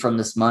drawn from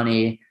this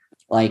money,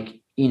 like,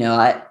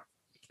 I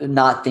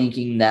not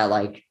thinking that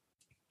like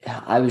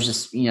I was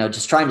just,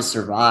 just trying to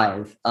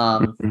survive.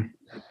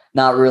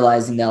 Not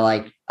realizing that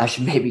like I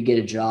should maybe get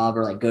a job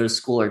or like go to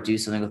school or do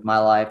something with my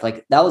life.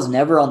 Like that was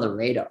never on the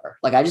radar.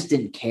 Like I just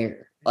didn't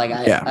care. Like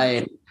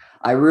I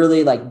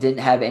really like didn't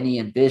have any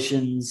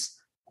ambitions.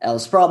 I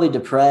was probably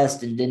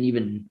depressed and didn't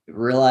even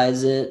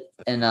realize it.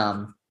 And I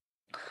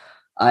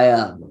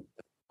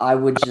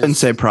would just, I wouldn't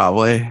say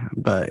probably,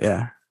 but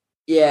yeah.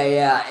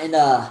 And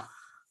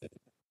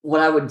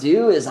what I would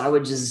do is I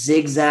would just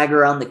zigzag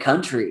around the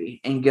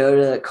country and go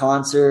to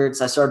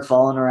concerts. I started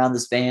following around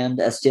this band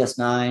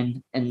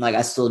STS9, and like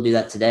I still do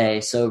that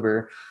today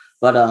sober.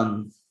 But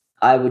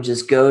I would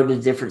just go to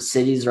different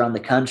cities around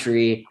the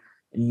country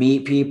and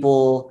meet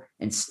people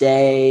and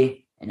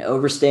stay and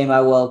overstay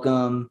my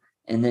welcome,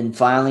 and then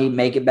finally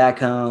make it back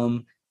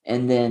home.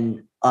 And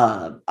then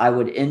I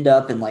would end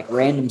up in like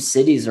random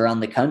cities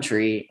around the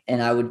country,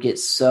 and I would get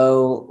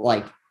so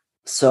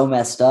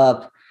messed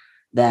up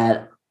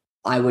that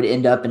I would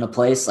end up in a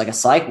place like a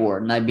psych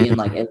ward, and I'd be in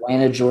like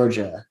Atlanta,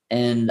 Georgia,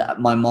 and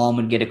my mom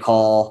would get a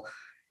call,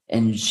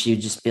 and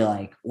she'd just be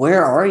like,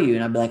 "Where are you?"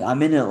 And I'd be like,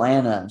 "I'm in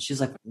Atlanta." And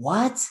she's like,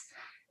 "What?"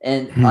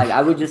 And like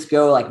I would just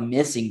go like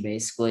missing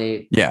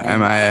basically. Yeah,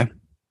 MIA.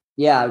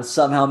 Yeah, I would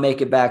somehow make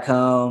it back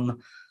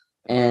home.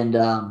 And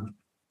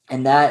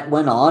that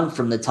went on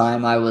from the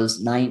time I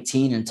was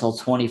 19 until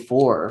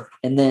 24.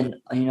 And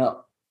then,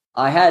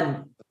 I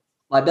had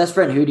my best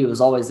friend Hootie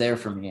was always there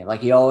for me.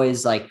 Like he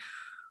always like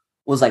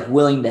was like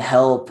willing to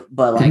help,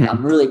 but like, Mhm.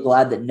 I'm really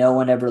glad that no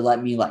one ever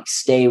let me like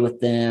stay with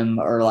them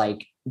or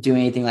like do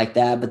anything like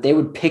that. But they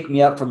would pick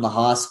me up from the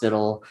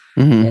hospital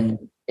Mhm.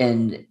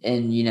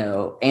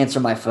 and answer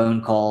my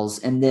phone calls.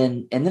 And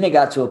then it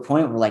got to a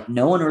point where like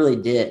no one really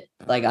did.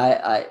 Like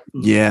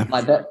Yeah.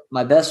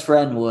 my best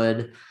friend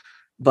would,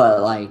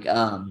 but like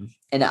and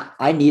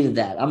I needed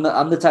that. I'm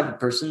the type of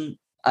person,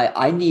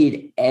 I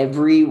need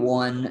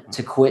everyone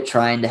to quit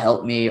trying to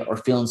help me or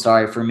feeling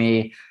sorry for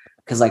me,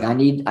 because like I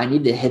need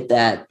to hit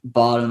that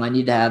bottom. I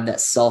need to have that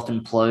self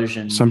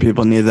implosion. Some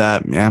people need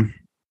that. Yeah.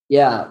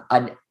 Yeah,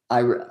 I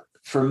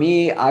for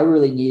me, I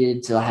really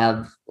needed to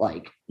have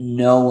like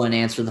no one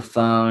answer the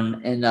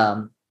phone, and I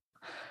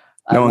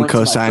No one went to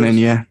my co-signing first,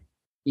 you.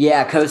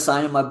 yeah,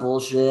 co-signing my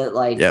bullshit.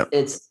 Like Yep.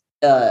 it's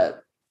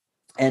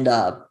and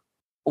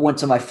went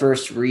to my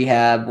first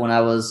rehab when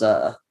I was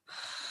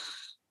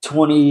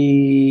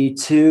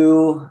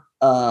 22.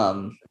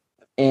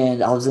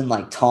 And I was in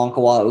like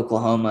Tonkawa,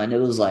 Oklahoma, and it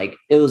was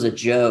a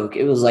joke.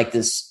 It was like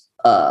this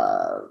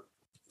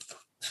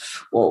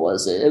what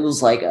was it? It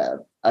was like a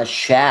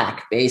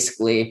shack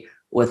basically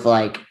with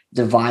like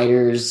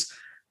dividers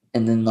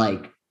and then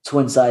like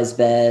twin size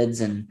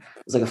beds, and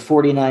it was like a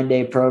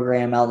 49-day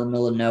program out in the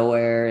middle of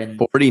nowhere. And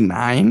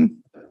 49.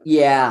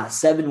 yeah,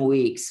 7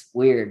 weeks.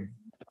 Weird.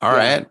 All Yeah.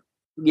 right.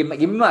 Give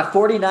me my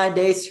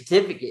 49-day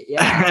certificate.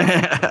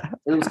 Yeah.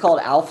 It was called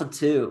Alpha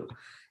 2.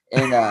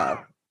 And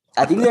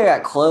I think they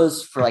got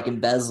closed for like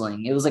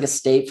embezzling. It was like a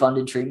state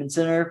funded treatment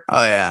center.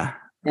 Oh yeah.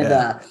 And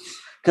Yeah.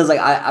 because like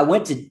I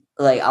went to,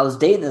 like, I was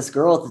dating this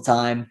girl at the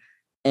time,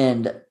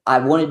 and I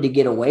wanted to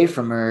get away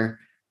from her.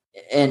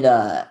 And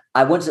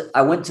I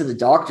went to the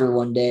doctor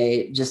one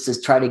day just to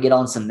try to get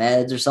on some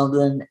meds or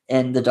something.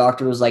 And the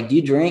doctor was like, "Do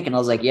you drink?" And I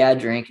was like, "Yeah, I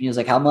drink." And he was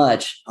like, "How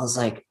much?" I was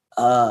like,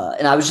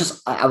 and I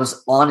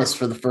was honest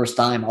for the first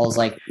time.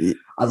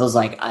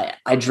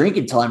 I drink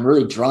until I'm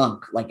really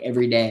drunk, like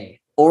every day.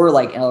 Or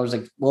like, and I was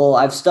like, well,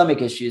 I have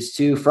stomach issues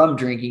too from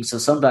drinking. So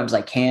sometimes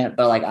I can't,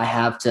 but like I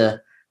have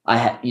to,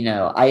 I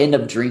end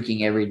up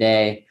drinking every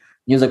day. And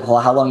he was like, well,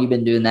 how long you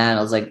been doing that? And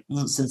I was like,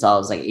 since I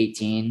was like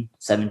 18,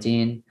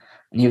 17.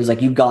 And he was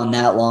like, you've gone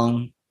that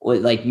long?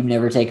 Like you've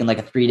never taken like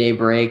a 3-day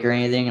break or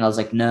anything? And I was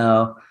like,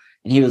 no.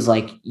 And he was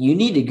like, you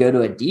need to go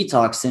to a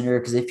detox center,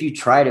 because if you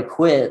try to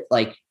quit,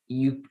 like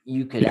you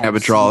could You have have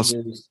withdrawals.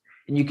 seizures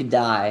and you could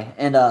die.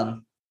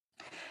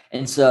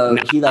 And so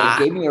he like Nah.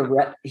 he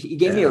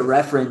gave me Yeah. a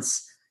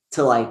reference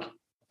to like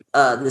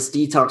this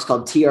detox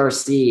called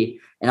TRC.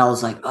 And I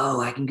was like,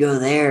 oh, I can go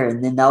there,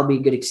 and then that'll be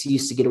a good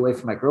excuse to get away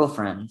from my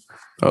girlfriend.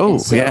 Oh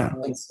And so, yeah.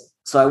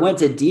 so I went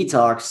to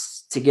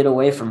detox to get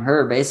away from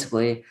her,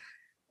 basically.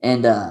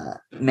 And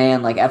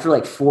man, like after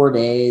like 4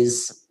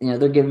 days,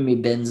 they're giving me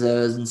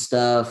benzos and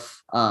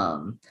stuff.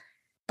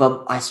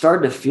 But I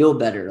started to feel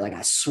better. Like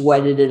I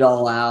sweated it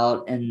all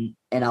out, and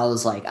I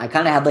was like, I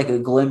kind of had like a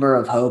glimmer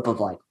of hope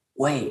of like,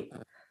 wait,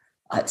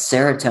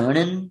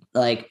 serotonin,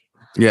 like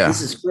Yeah.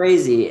 this is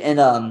crazy. And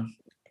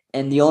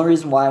the only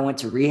reason why I went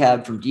to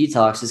rehab from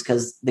detox is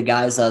because the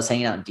guys I was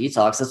hanging out in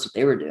detox, that's what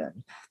they were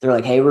doing. They're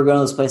like, hey, we're going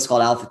to this place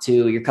called Alpha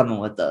 2. You're coming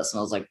with us. And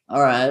I was like,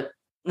 all right.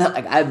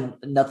 Like I have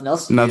nothing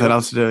else to Nothing do.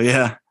 else to do.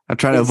 Yeah. I'm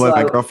trying to And so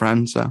avoid my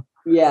girlfriend. So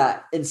yeah.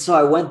 And so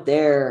I went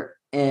there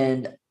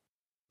and,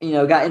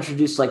 got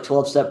introduced to like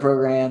 12-step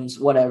programs,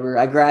 whatever.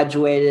 I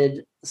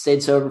graduated,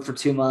 stayed sober for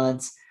 2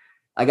 months.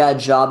 I got a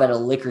job at a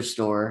liquor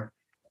store.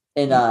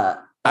 And I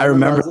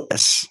remember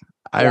this.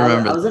 I yeah,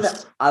 remember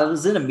this. I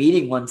was in a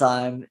meeting one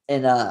time,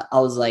 and I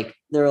was like,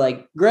 they were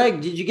like, Greg,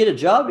 did you get a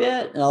job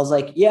yet? And I was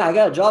like, yeah, I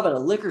got a job at a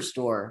liquor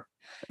store.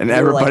 And And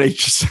they were everybody like,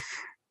 just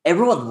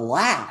everyone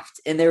laughed,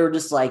 and they were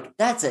just like,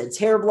 that's a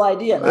terrible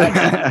idea.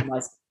 And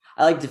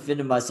I like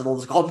defended myself. I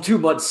was like, oh, I'm 2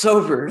 months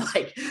sober.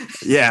 Like,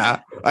 yeah.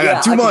 I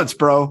got yeah, 2 months,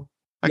 bro.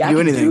 I can do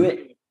anything.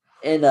 it.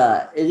 And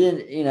it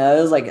didn't,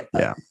 it was like,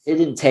 Yeah. it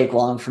didn't take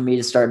long for me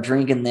to start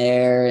drinking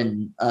there.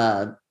 And,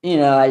 I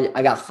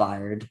got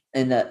fired,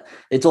 and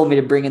they told me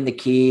to bring in the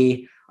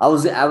key. I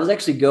was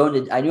actually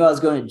I knew I was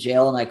going to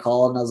jail, and I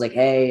called and I was like,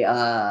 hey,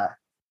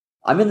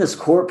 I'm in this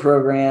court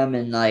program,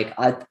 and like,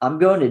 I'm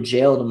going to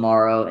jail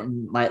tomorrow.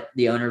 And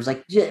the owner was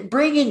like,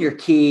 bring in your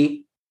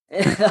key.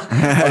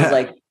 I was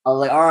like, all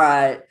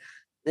right.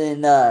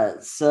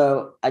 And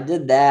so I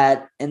did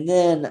that. And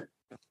then,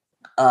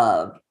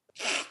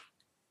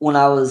 when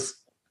I was,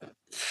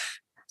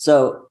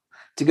 so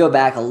to go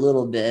back a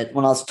little bit,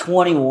 when I was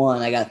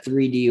 21, I got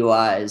 3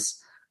 DUIs.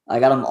 I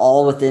got them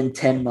all within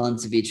 10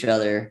 months of each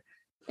other.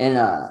 And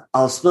I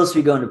was supposed to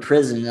be going to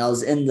prison, and I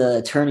was in the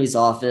attorney's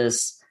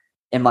office,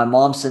 and my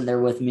mom's sitting there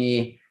with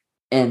me,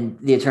 and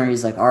the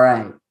attorney's like, all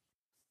right,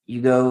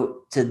 you go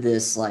to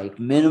this like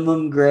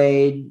minimum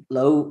grade,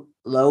 low,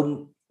 it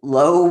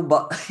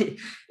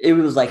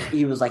was like,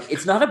 he was like,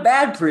 it's not a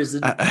bad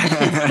prison.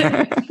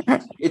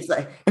 It's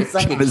like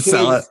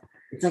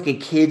a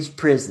kid's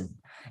prison.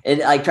 And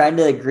like trying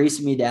to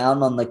grease me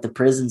down on like the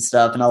prison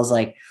stuff. And I was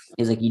like,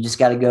 he's like, you just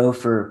got to go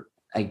for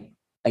like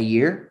a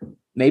year,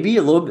 maybe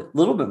a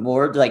little bit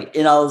more. Like,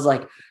 and I was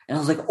like,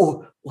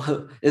 oh,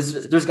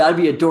 there's got to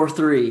be a door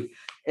 3.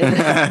 And,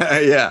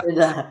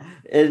 Yeah.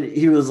 and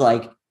he was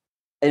like,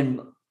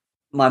 and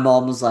my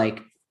mom was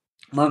like,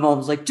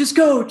 just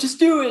go, just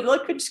do it.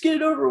 Like, just get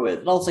it over with.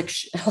 And I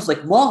was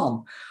like,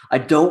 Mom, I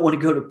don't want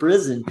to go to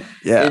prison.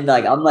 Yeah. And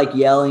like, I'm like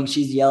yelling,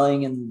 she's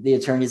yelling. And the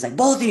attorney's like,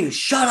 both of you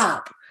shut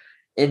up.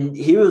 And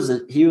he was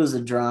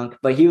a drunk,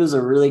 but he was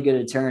a really good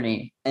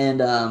attorney. And,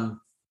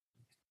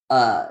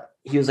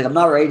 he was like, I'm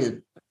not ready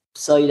to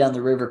sell you down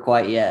the river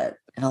quite yet.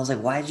 And I was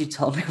like, why did you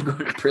tell me I'm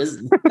going to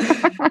prison?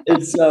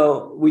 And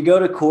so we go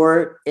to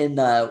court and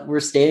we're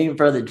standing in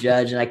front of the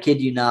judge. And I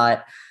kid you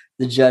not,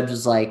 the judge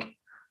was like,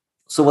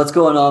 so what's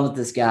going on with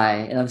this guy?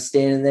 And I'm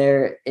standing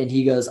there and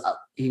he goes,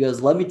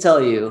 let me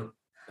tell you,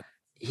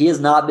 he has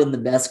not been the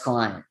best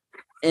client.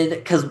 And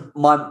because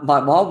my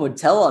mom would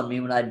tell on me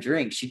when I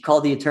drink, she'd call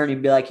the attorney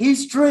and be like,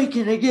 he's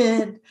drinking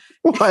again.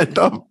 What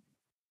the?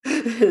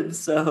 And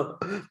so,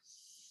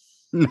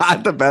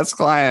 not the best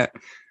client.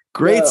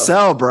 Great No.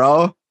 sell,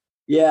 bro.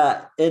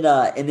 Yeah. And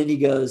then he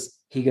goes,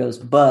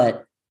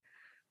 but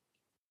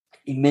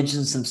he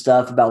mentioned some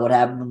stuff about what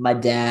happened with my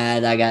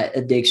dad. I got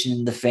addiction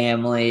in the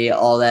family,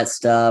 all that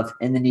stuff.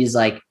 And then he's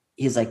like,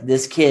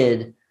 this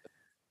kid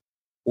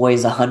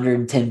weighs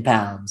 110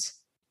 pounds.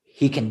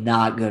 He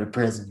cannot go to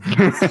prison.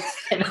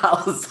 And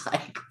I was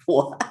like,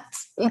 what?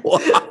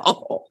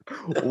 Wow.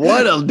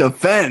 What a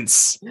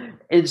defense.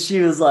 And she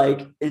was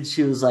like,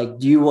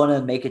 do you want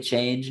to make a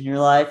change in your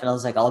life? And I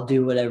was like, I'll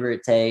do whatever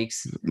it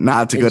takes.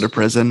 Not to go to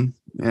prison.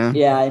 Yeah.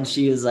 Yeah. And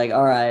she was like,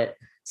 all right.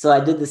 So I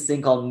did this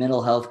thing called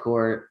mental health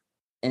court.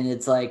 And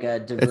it's like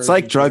it's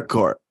like drug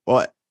court.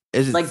 What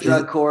is it? It's like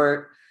drug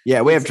court.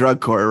 Yeah, we have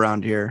drug court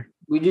around here.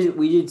 We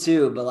do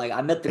too, but like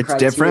I met the it's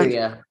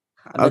criteria.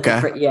 Different?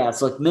 Okay. Yeah.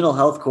 So like mental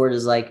health court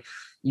is like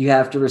you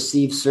have to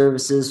receive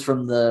services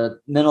from the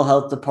mental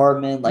health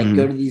department, like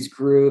go to these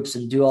groups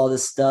and do all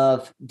this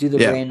stuff, do the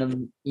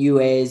random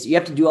UAs. You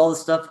have to do all the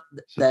stuff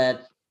that.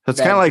 So it's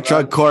kind of like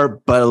drug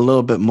court, but a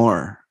little bit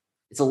more.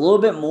 It's a little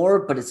bit more,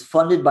 but it's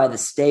funded by the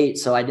state.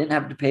 So I didn't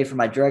have to pay for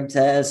my drug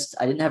test.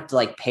 I didn't have to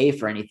like pay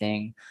for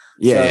anything.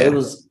 Yeah.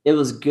 So it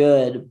was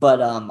good.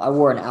 But I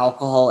wore an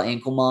alcohol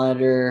ankle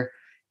monitor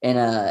and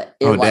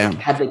it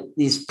had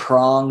these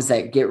prongs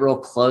that get real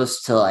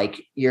close to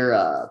like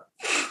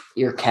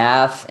your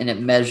calf, and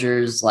it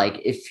measures like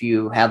if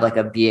you have like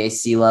a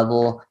BAC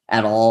level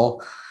at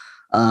all.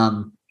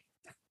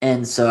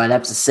 And so I'd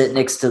have to sit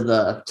next to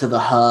the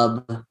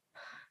hub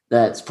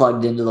that's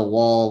plugged into the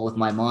wall with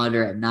my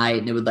monitor at night,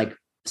 and it would like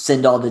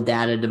send all the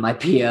data to my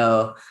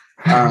PO.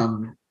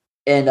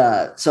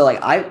 So like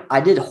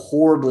I did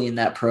horribly in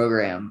that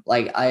program.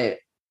 Like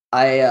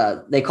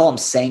they call them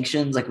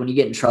sanctions. Like when you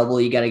get in trouble,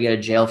 you got to go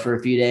to jail for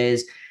a few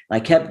days. And I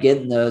kept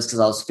getting those because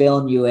I was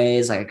failing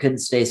UAs. Like I couldn't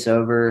stay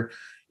sober,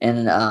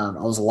 and I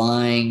was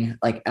lying.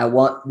 Like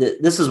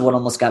this is what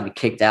almost got me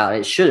kicked out.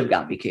 It should have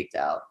got me kicked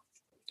out.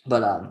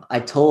 But I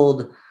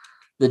told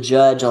the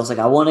judge, I was like,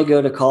 I want to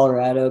go to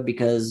Colorado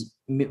because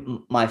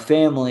my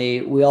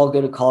family, we all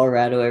go to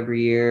Colorado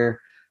every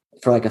year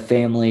for like a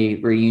family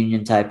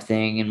reunion type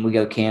thing. And we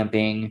go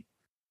camping,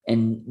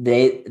 and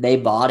they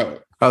bought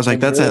it. I was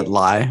like, that's a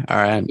lie. All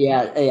right.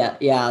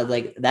 Yeah.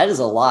 Like that is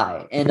a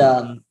lie. And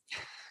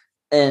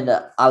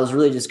I was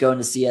really just going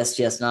to see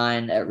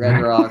STS9 at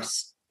Red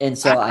Rocks. And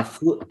so I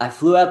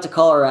flew out to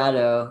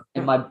Colorado,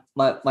 and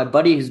my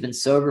buddy who's been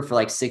sober for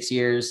like 6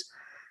 years,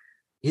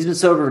 he's been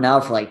sober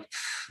now for like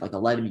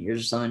 11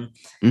 years or something.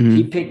 Mm-hmm.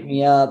 He picked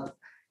me up,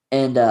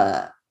 and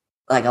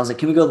like I was like,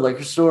 can we go to the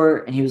liquor store?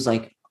 And he was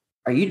like,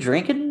 are you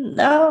drinking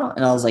now?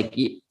 And I was like,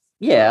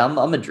 yeah, I'm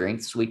a drink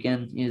this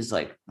weekend. He was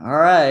like, all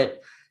right.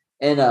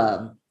 And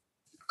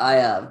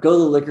I go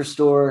to the liquor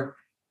store,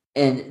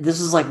 and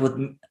this is like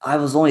I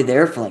was only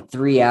there for like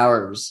 3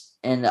 hours,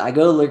 and I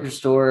go to the liquor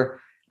store,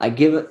 I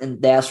give it,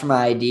 and they ask for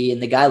my ID,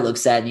 and the guy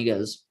looks at it and he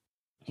goes,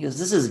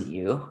 this isn't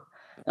you.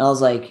 And I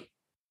was like,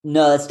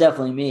 no, that's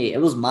definitely me.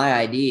 It was my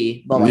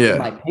ID, but like in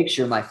my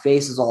picture, my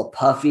face is all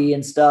puffy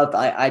and stuff.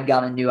 I'd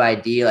got a new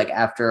ID like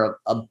after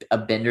a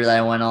bender that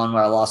I went on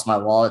where I lost my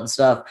wallet and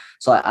stuff.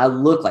 So I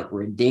look like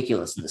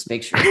ridiculous in this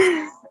picture.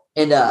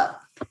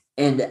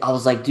 And I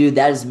was like, dude,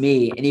 that is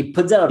me. And he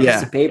puts out a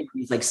piece of paper.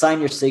 He's like, sign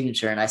your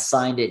signature. And I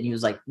signed it. And he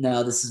was like,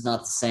 no, this is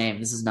not the same.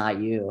 This is not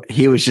you.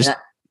 He was just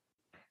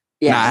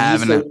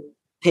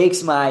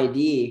takes my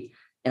ID.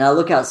 And I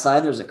look outside,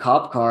 there's a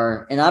cop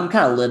car, and I'm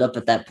kind of lit up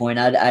at that point.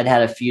 I'd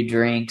had a few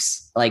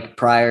drinks like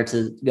prior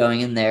to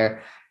going in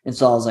there. And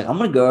so I was like, I'm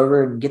going to go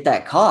over and get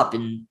that cop,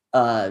 and,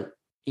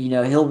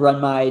 he'll run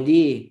my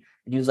ID.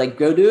 And he was like,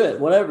 go do it,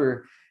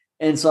 whatever.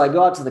 And so I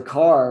go out to the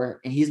car,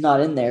 and he's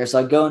not in there. So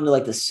I go into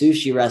like the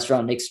sushi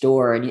restaurant next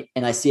door, and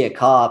I see a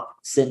cop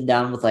sitting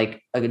down with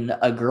like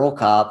a girl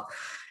cop.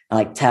 I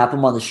like tap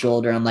him on the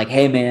shoulder. And I'm like,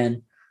 hey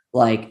man,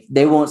 like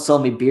they won't sell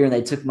me beer, and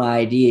they took my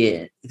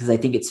ID because I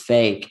think it's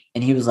fake.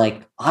 And he was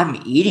like,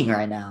 I'm eating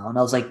right now. And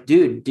I was like,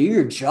 dude, do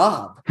your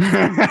job.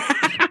 And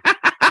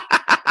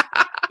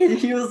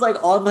he was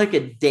like on like a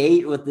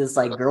date with this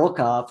like girl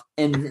cop,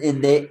 and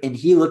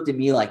he looked at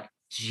me like,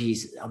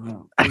 jeez.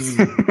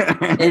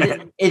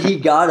 And he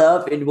got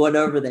up and went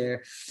over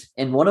there.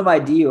 And one of my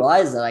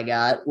DUIs that I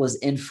got was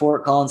in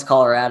Fort Collins,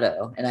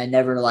 Colorado. And I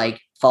never like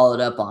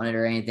followed up on it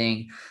or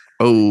anything.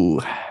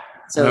 Oh, I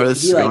know So where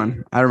this is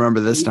going. I remember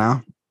this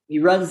now. He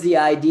runs the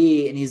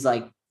ID and he's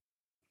like,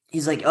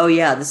 oh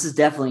yeah, this is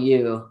definitely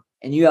you.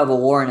 And you have a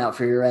warrant out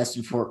for your arrest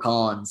in Fort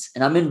Collins.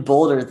 And I'm in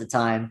Boulder at the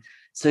time.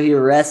 So he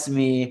arrests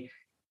me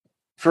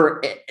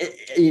for,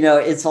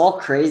 it's all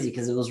crazy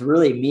because it was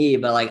really me,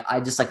 but like, I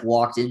just like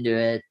walked into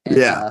it.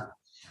 And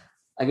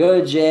I go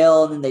to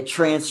jail and then they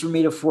transfer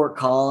me to Fort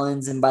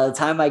Collins. And by the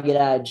time I get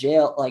out of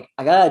jail, like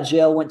I got out of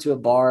jail, went to a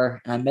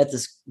bar and I met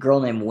this girl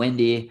named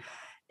Wendy.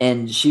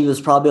 And she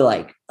was probably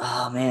like,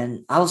 oh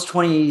man, I was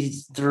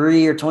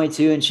 23 or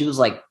 22 and she was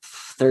like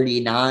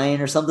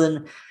 39 or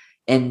something.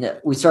 And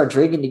we started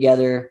drinking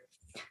together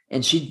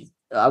and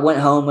I went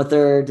home with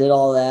her, did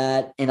all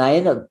that. And I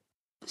ended up,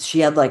 she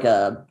had like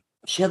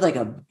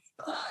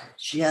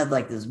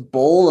this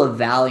bowl of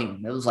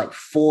Valium. It was like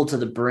full to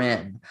the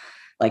brim,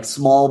 like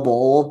small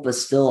bowl, but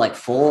still like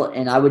full.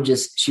 And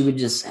she would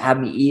just have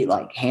me eat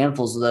like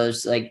handfuls of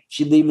those. Like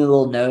she'd leave me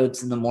little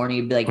notes in the morning.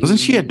 And be like, wasn't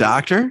she a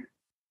doctor?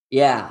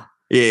 Yeah.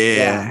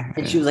 Yeah.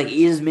 And she was like,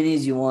 eat as many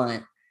as you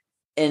want.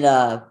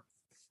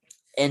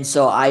 And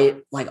so I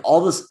like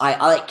all this, I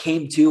like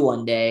came to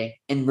one day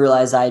and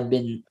realized I've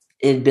been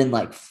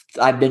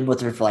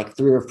with her for like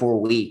 3 or 4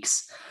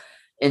 weeks.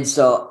 And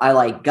so I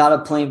like got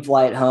a plane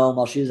flight home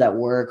while she was at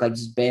work, like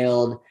just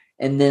bailed.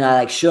 And then I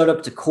like showed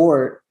up to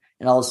court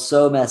and I was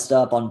so messed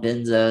up on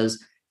benzos.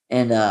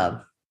 And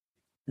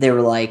they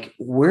were like,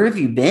 where have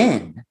you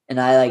been? And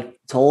I like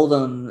told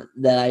them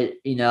that I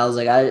was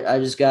like, I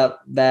just got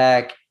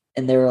back.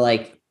 And they were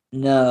like,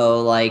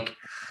 no, like,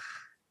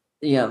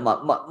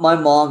 my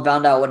mom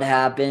found out what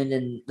happened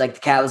and like the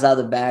cat was out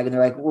of the bag and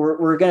they're like,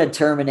 we're going to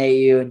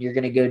terminate you and you're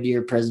going to go do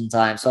your prison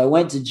time. So I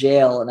went to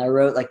jail and I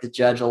wrote like the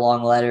judge a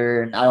long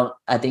letter and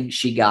I think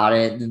she got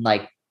it. And then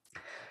like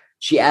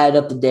she added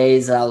up the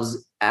days that I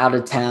was out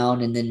of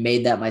town and then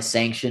made that my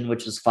sanction,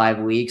 which was 5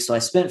 weeks. So I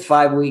spent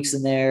 5 weeks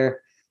in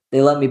there.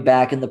 They let me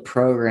back in the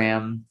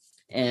program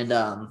and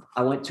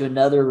I went to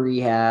another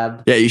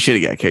rehab. Yeah, you should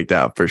have got kicked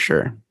out for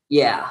sure.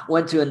 Yeah,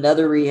 went to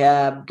another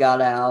rehab,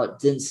 got out,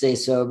 didn't stay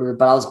sober,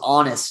 but I was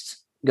honest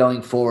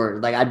going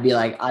forward. Like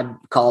I'd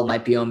call my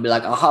PO and be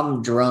like, "Oh,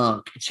 I'm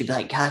drunk," and she'd be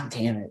like, "God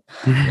damn it!"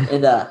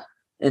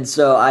 and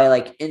so I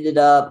like ended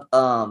up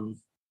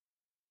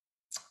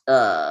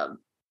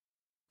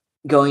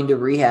going to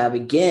rehab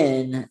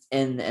again,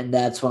 and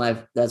that's when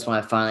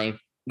I finally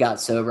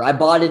got sober. I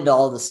bought into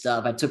all the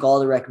stuff. I took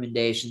all the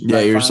recommendations. Yeah,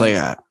 you're just like,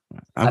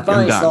 I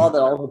finally saw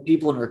that all the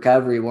people in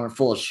recovery weren't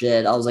full of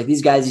shit. I was like,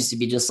 these guys used to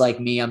be just like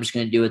me. I'm just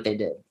going to do what they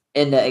did.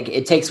 And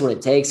it takes what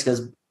it takes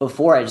because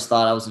before I just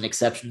thought I was an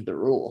exception to the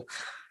rule.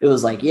 It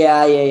was like,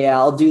 yeah,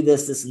 I'll do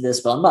this, and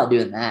this, but I'm not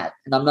doing that.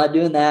 And I'm not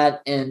doing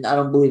that. And I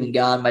don't believe in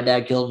God. My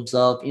dad killed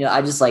himself.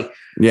 I just like,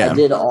 I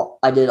did all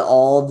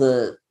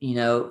the,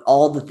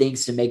 all the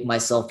things to make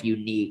myself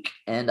unique.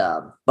 And,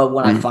 but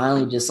when I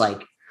finally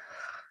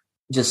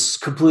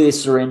just completely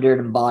surrendered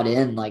and bought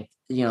in, like,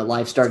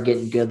 life started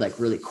getting good, like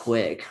really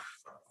quick.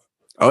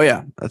 Oh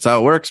yeah. That's how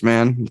it works,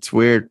 man. It's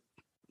weird.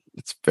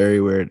 It's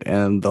very weird.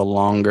 And the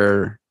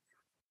longer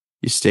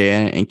you stay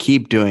in it and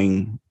keep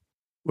doing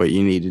what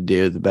you need to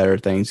do, the better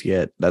things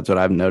get. That's what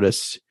I've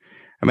noticed.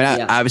 I mean,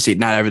 obviously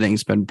not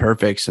everything's been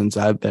perfect since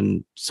I've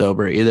been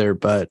sober either,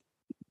 but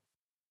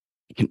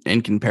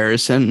in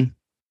comparison,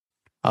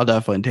 I'll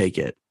definitely take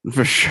it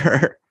for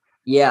sure.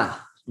 Yeah,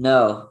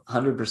 no,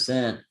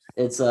 100%.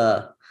 It's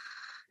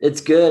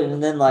good.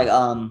 And then like,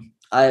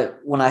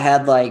 when I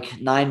had like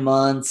 9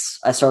 months,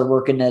 I started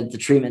working at the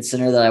treatment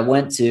center that I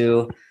went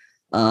to.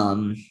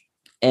 And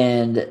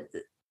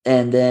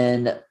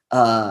then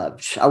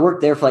I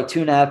worked there for like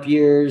 2.5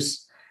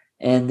 years.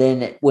 And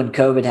then when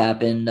COVID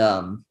happened,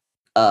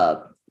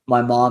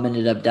 my mom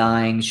ended up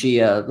dying. She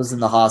was in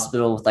the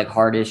hospital with like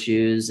heart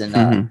issues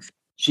and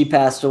she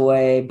passed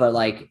away. But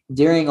like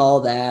during all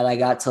that, I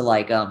got to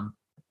like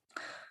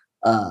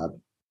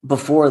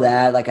before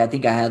that, like I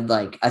think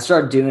I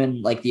started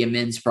doing like the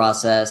amends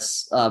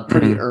process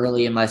pretty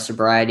early in my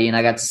sobriety, and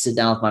I got to sit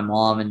down with my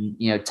mom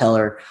and tell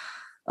her,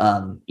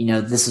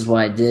 this is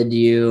what I did to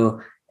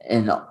you,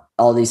 and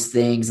all these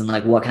things, and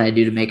like what can I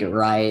do to make it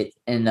right?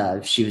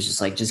 And she was just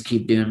like, just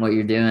keep doing what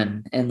you're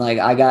doing. And like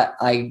I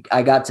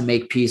got to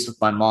make peace with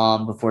my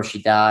mom before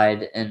she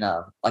died, and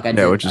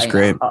which is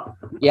great. I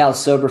was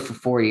sober for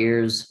 4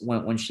 years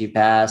when she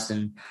passed,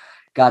 and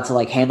got to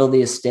like handle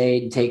the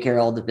estate and take care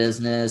of all the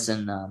business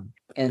and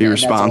be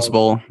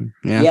responsible.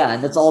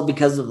 And that's all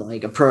because of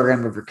like a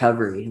program of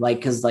recovery.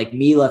 Like, cause like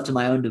me left to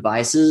my own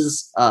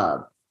devices,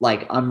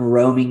 like I'm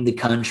roaming the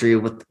country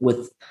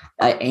with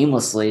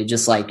aimlessly,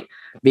 just like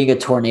being a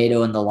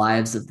tornado in the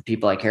lives of the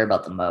people I care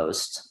about the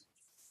most.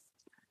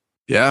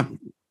 Yeah,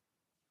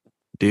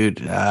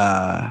 dude.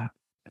 As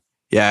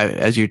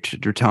you're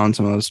telling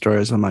some of those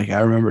stories, I'm like,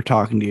 I remember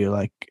talking to you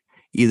like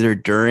either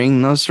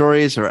during those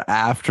stories or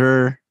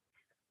after,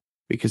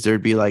 because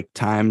there'd be like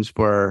times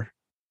where,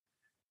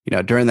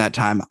 during that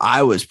time,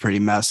 I was pretty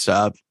messed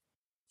up.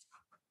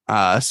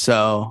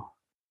 So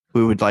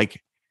we would I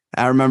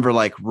remember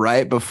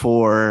right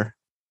before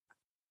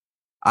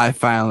I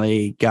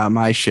finally got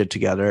my shit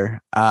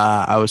together,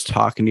 I was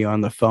talking to you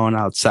on the phone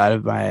outside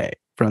of my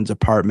friend's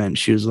apartment.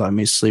 She was letting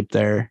me sleep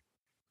there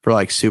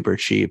for super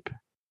cheap.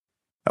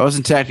 I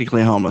wasn't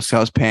technically homeless. I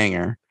was paying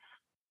her.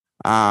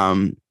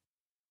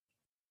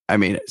 I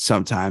mean,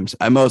 sometimes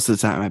most of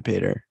the time I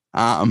paid her.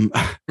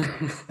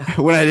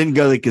 When I didn't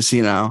go to the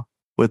casino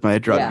with my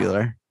drug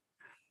dealer.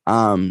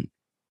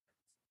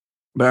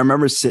 But I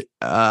remember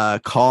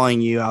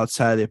calling you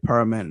outside the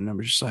apartment, and I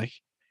was just like,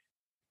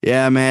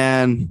 yeah,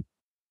 man, I'm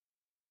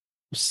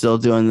still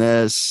doing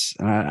this.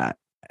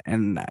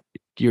 And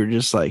you're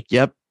just like,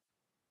 yep.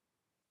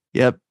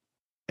 And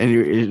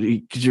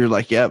you're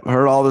like, yep,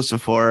 heard all this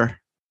before.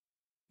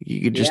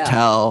 You could just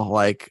tell,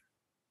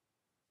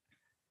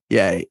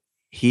 yeah,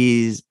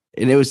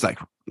 and it was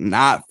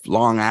not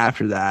long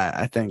after that.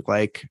 I think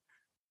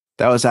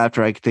that was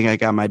after I think I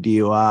got my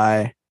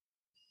DUI.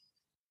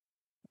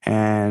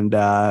 And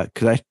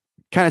because I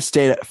kind of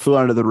flew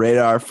under the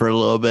radar for a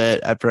little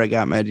bit after I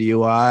got my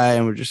DUI,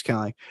 and we're just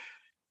kind of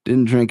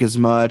didn't drink as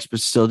much,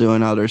 but still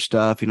doing other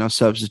stuff,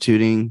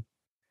 substituting.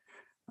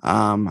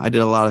 I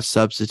did a lot of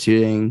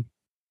substituting,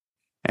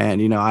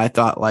 and I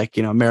thought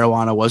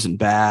marijuana wasn't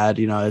bad,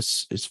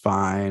 it's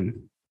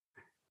fine.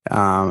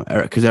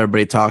 Because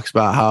everybody talks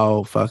about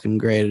how fucking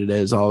great it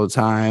is all the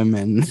time,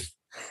 and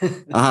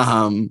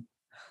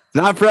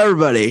not for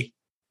everybody.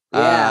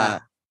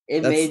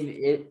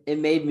 It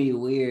made me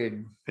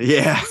weird.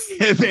 Yeah,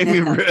 it made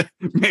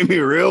me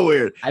real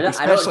weird. I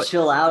don't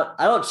chill out.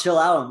 I don't chill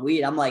out on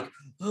weed. I'm like,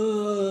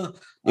 dude,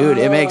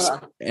 it makes,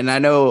 and I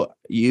know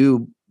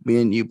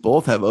me and you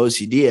both have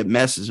OCD. It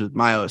messes with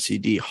my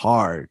OCD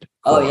hard.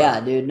 Oh yeah,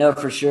 dude. No,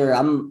 for sure.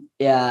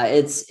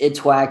 It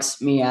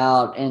twacks me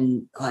out.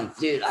 And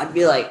dude, I'd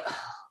be like,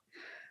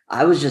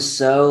 I was just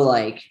so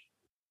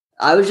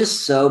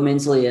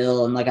mentally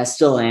ill, and I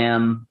still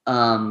am.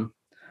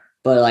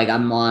 But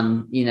I'm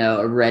on,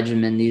 a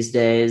regimen these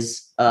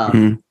days.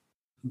 But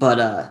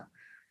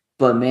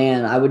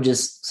man, I would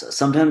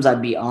sometimes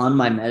I'd be on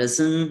my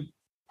medicine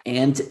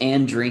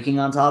and drinking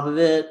on top of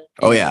it.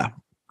 Oh yeah.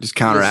 Just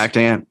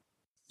counteracting it.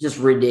 Just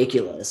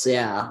ridiculous.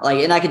 Yeah.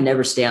 And I could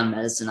never stay on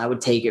medicine. I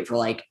would take it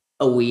for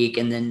a week,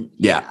 and then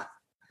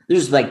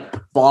there's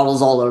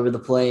bottles all over the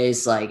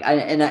place. I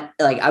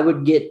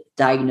would get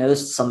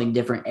diagnosed something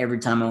different every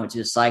time I went to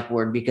a psych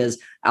ward, because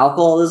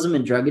alcoholism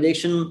and drug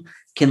addiction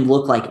can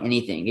look like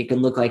anything. It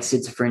can look like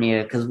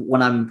schizophrenia, because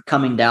when I'm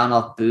coming down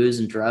off booze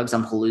and drugs,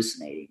 I'm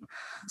hallucinating.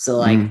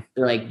 So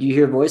they're like, do you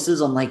hear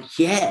voices? I'm like,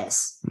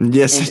 yes.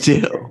 Yes, I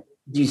do.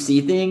 Do you see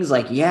things?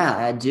 Yeah,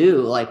 I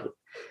do.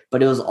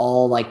 But it was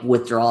all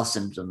withdrawal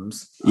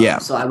symptoms.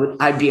 So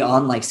I'd be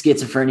on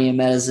schizophrenia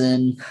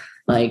medicine,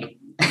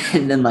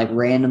 and then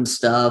random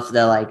stuff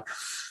that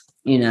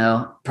when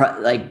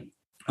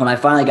I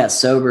finally got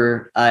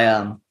sober,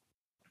 I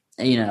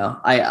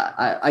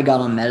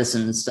got on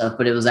medicine and stuff,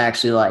 but it was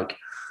actually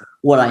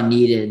what I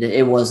needed.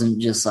 It wasn't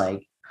just for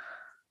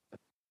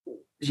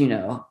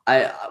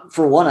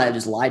one, I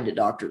just lied to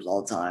doctors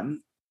all the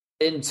time.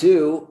 And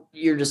two,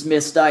 you're just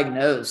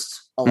misdiagnosed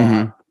a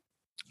lot.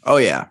 Oh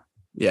yeah.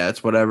 Yeah.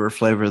 It's whatever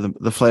flavor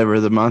the flavor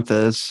of the month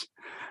is,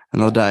 and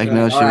they'll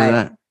diagnose you with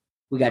that.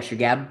 We got your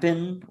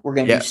gabapentin. We're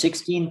going to do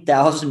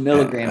 16,000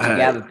 milligrams of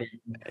gabapentin.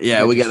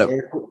 Yeah. We got to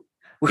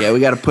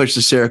push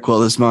the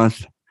Seroquel this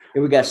month.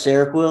 Here we got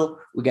Seroquel,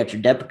 we got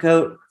your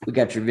Depakote, we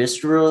got your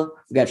Visceral,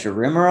 we got your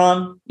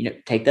Remeron.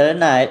 Take that at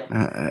night.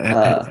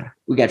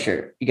 You got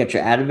your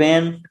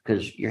Ativan,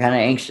 because you're kind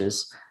of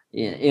anxious.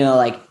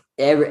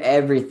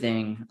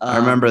 Everything. I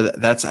remember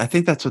I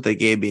think that's what they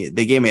gave me.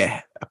 They gave me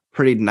a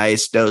pretty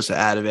nice dose of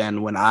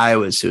Ativan when I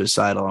was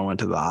suicidal and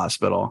went to the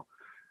hospital.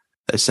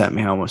 They sent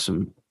me home with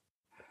some.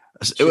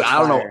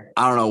 I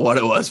don't know what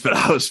it was, but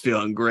I was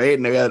feeling great,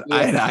 and I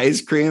had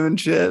ice cream and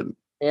shit.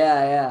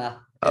 Yeah.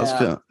 I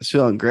was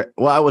feeling great.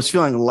 Well, I was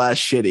feeling less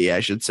shitty, I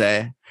should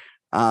say.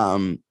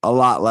 A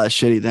lot less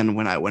shitty than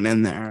when I went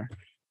in there.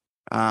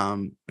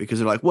 Because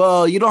they're like,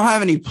 well, you don't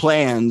have any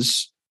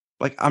plans.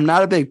 I'm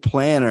not a big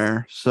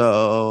planner,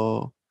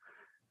 so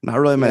not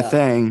really my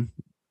thing.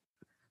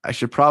 I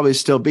should probably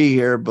still be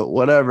here, but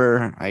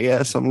whatever. I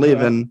guess I'm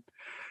leaving.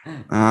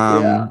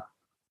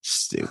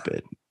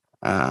 Stupid.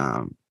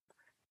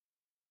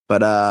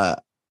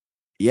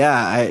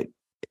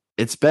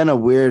 It's been a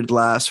weird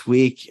last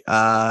week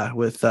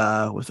with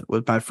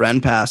my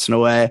friend passing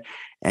away,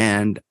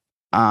 and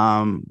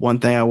one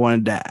thing I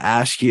wanted to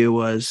ask you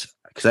was,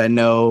 because I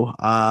know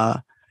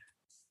I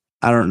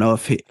don't know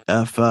if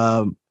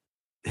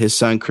his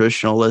son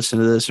Christian will listen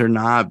to this or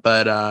not,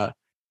 but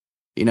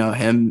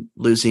him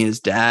losing his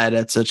dad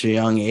at such a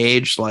young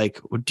age,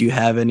 do you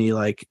have any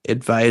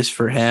advice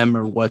for him,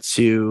 or what's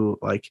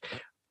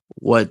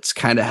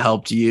kind of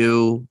helped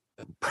you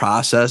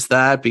process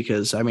that?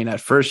 Because at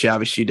first you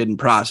obviously didn't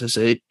process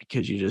it,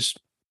 because you didn't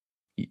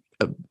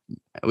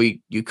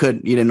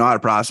know how to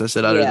process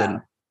it other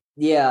than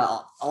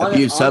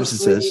abuse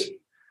substances.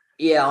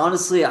 Yeah,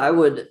 honestly, I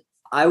would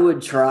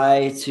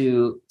try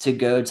to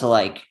go to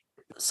like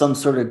some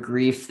sort of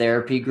grief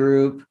therapy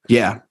group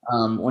Yeah.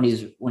 when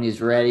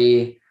he's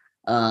ready.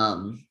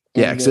 Yeah.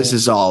 And Cause this then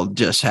is all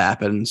just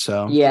happened.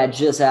 So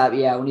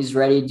when he's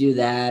ready to do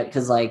that,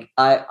 because like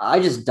I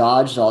just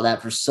dodged all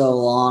that for so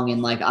long,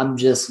 and like I'm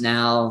just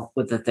now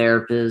with the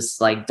therapist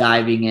like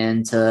diving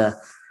into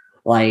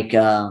like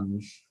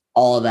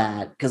all of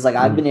that, because like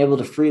I've been able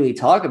to freely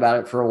talk about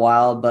it for a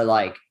while, but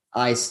like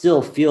I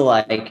still feel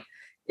like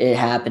it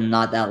happened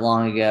not that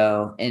long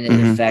ago, and it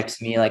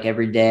affects me like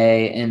every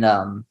day.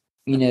 And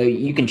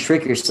you can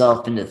trick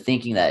yourself into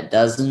thinking that it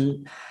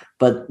doesn't,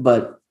 but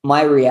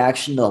my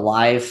reaction to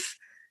life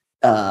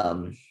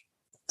um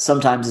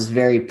sometimes is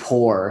very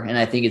poor, and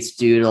I think it's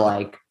due to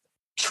like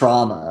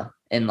trauma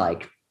and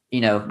like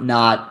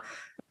not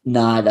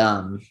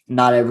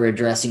ever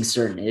addressing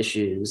certain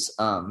issues.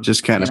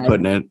 just kind of And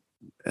putting it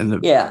in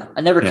the,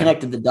 I never yeah.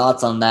 connected the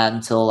dots on that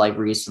until like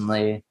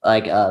recently,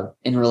 like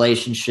in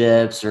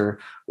relationships or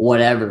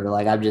whatever.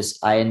 Like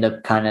I end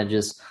up kind of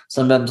just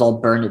sometimes I'll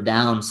burn it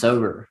down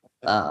sober.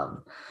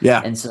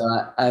 Yeah. And so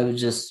I would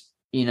just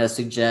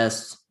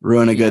suggest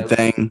Ruin a good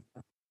thing.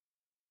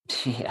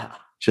 Yeah.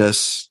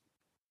 Just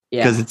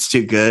Yeah. because it's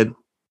too good.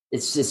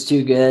 It's just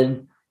too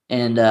good.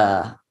 And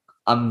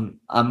I'm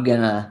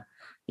gonna,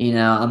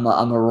 I'm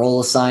a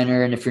role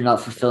assigner, and if you're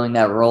not fulfilling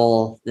that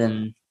role,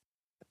 then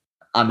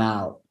I'm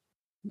out.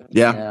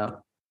 Yeah.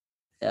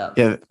 Yeah.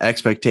 You have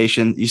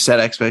expectations. You set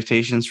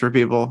expectations for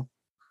people.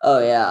 Oh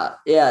yeah.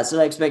 Yeah. Set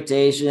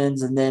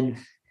expectations, and then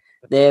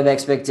they have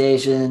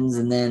expectations,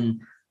 and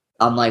then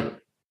I'm like,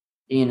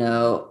 you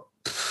know,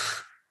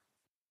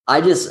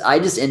 I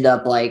just end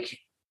up like,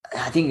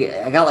 I think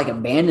I got like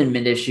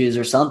abandonment issues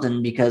or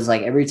something, because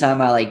like every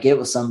time I like get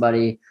with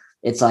somebody,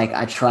 it's like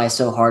I try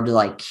so hard to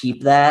like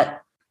keep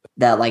that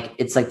like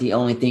it's like the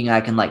only thing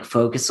I can like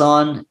focus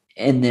on,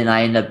 and then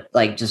I end up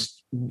like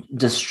just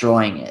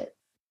destroying it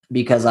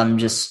because I'm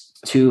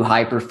just too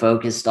hyper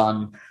focused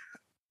on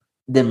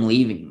them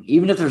leaving.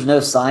 Even if there's no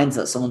signs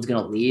that someone's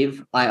gonna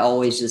leave, I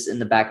always just in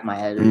the back of my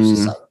head it's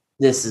just like,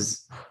 this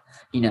is,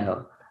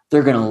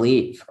 they're gonna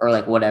leave or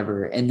like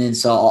whatever, and then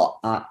so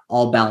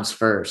I'll bounce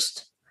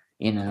first.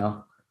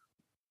 Even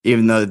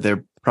though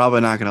they're probably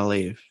not going to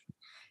leave.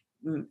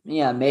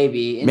 Yeah,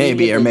 maybe. And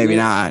maybe or maybe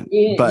not.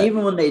 But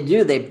even when they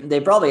do, they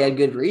probably had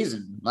good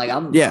reason. Like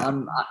I'm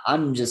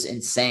just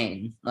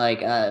insane.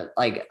 Like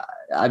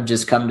I've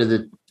just come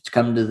to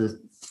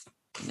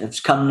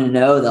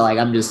know that like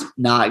I'm just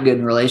not good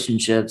in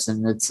relationships,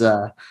 and it's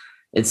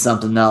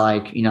something that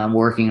like I'm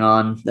working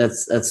on.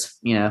 That's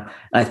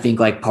I think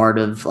like part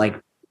of like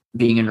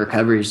being in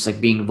recovery is just like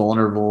being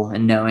vulnerable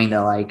and knowing that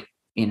like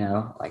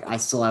like I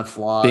still have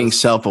flaws. Being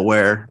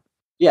self-aware.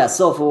 Yeah,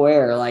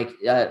 self-aware. Like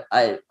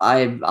I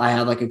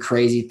have like a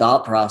crazy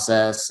thought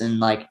process, and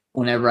like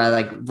whenever I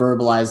like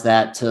verbalize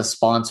that to a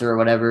sponsor or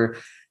whatever,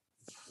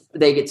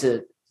 they get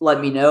to let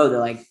me know that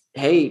like,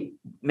 hey,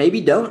 maybe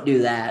don't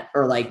do that,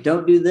 or like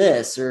don't do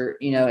this, or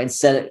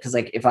instead, because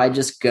like if I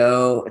just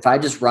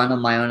run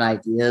on my own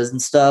ideas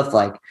and stuff,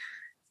 like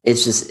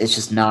it's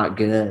just not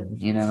good.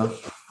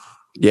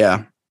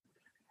 Yeah.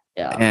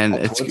 And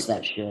it's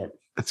that shit.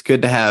 It's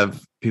good to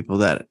have people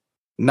that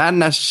not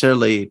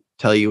necessarily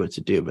tell you what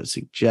to do, but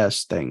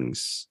suggest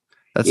things.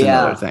 That's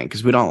another thing,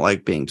 because we don't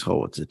like being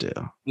told what to do.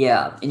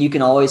 Yeah, and you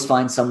can always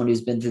find someone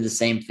who's been through the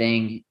same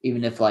thing,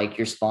 even if like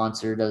your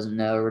sponsor doesn't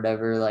know or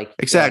whatever. Like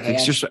exactly,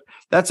 like, hey,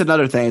 that's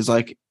another thing. Is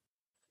like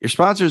your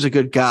sponsor is a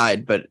good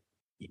guide, but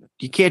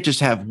you can't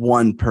just have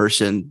one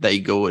person that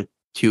you go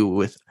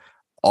with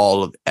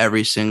all of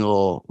every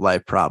single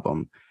life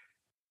problem.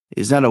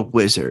 He's not a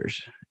wizard,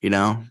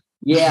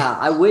 Yeah,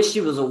 I wish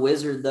he was a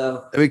wizard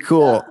though. That'd be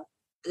cool.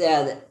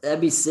 Yeah,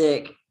 that'd be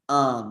sick.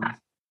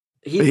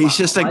 He's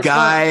just a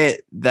guy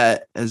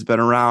that has been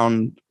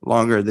around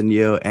longer than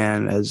you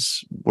and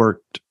has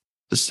worked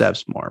the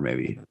steps more,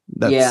 maybe.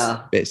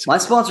 That's basically. My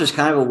sponsor's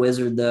kind of a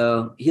wizard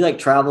though. He like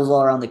travels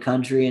all around the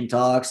country and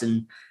talks,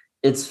 and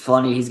it's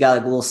funny. He's got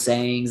like little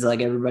sayings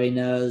like everybody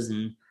knows.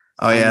 And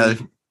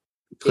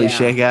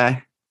cliche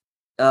guy.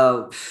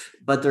 Oh,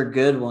 but they're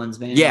good ones,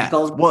 man. Yeah.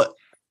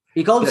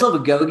 He calls himself a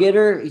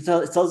go-getter. He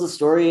tells a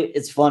story.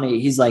 It's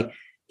funny. He's like,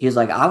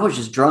 I was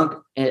just drunk.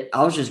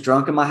 I was just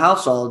drunk in my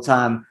house all the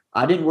time.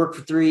 I didn't work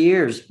for 3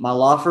 years. My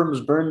law firm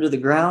was burned to the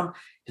ground.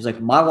 He's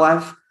like, my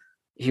wife,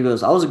 he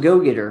goes, I was a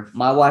go-getter.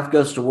 My wife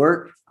goes to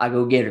work. I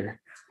go get her.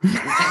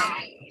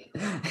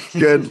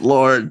 Good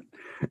Lord.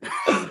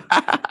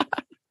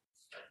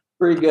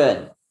 Pretty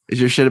good. Is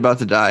your shit about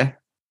to die?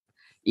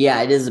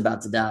 Yeah, it is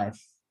about to die.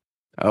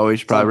 Oh, we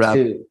should probably wrap.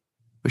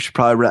 We should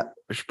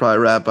probably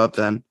wrap up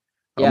then.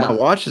 Yeah. Oh, my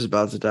watch is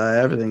about to die.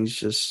 Everything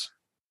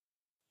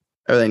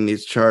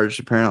needs charged,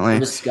 apparently. We're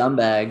just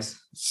scumbags.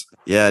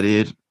 Yeah,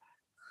 dude.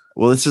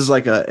 Well, this is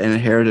like an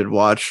inherited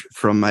watch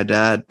from my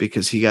dad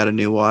because he got a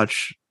new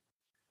watch.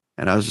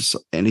 And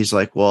he's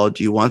like, well,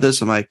 do you want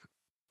this? I'm like,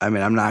 I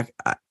mean, I'm not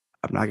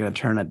going to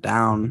turn it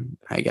down,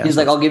 I guess. He's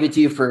like, I'll give it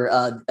to you for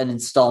an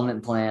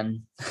installment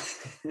plan.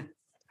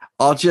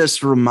 I'll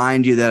just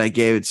remind you that I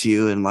gave it to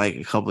you in like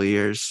a couple of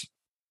years.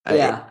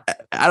 Yeah.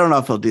 I don't know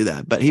if he'll do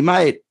that, but he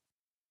might.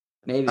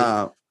 Maybe.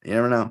 You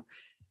never know.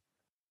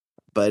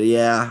 But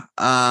yeah,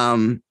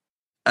 I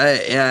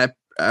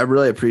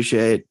really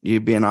appreciate you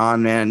being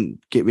on, man.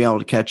 Get me able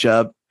to catch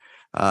up.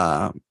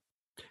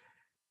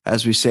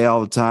 As we say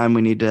all the time,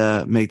 we need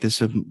to make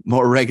this a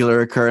more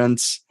regular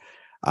occurrence.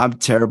 I'm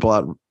terrible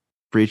at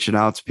reaching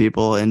out to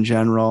people in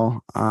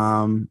general.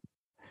 I'm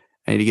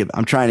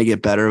trying to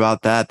get better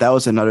about that. That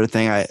was another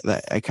thing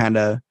I kind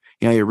of,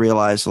 you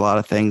realize a lot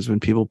of things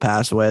when people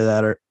pass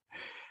away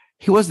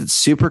he wasn't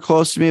super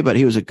close to me, but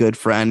he was a good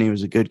friend. He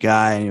was a good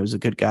guy, and he was a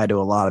good guy to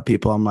a lot of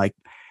people. I'm like,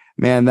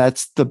 man,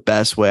 that's the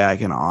best way I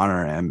can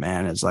honor him,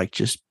 man, is like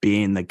just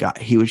being the guy.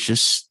 He was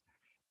just,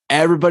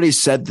 everybody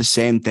said the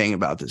same thing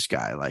about this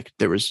guy. Like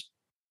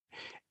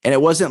and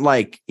it wasn't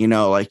like,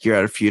 like you're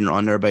at a funeral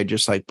and everybody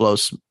just like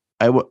blows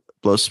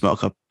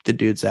smoke up the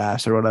dude's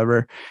ass or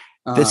whatever.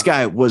 This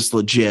guy was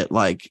legit,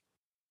 like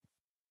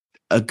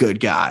a good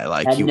guy.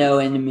 Like had no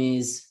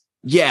enemies.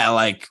 Yeah.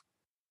 Like,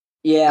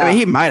 yeah. I mean,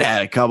 he might've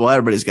had a couple,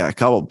 everybody's got a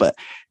couple, but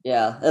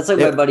yeah, that's like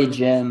my buddy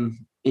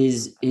Jim.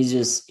 He's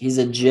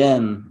a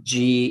Jim,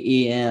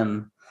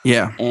 GEM.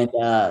 Yeah. And,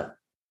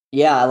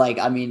 like,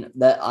 I mean,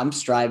 that I'm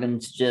striving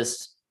to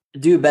just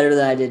do better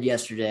than I did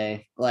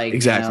yesterday. Like,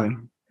 exactly.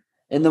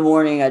 In the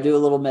morning, I do a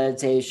little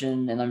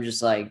meditation, and I'm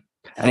just like,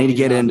 I need to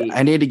get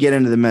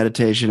into the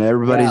meditation.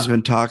 Everybody's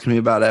been talking to me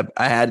about it.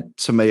 I had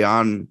somebody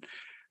on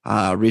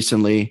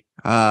recently.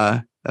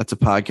 That's a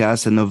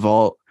podcast in the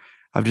vault.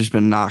 I've just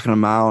been knocking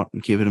them out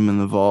and keeping them in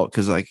the vault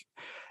because, like,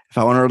 if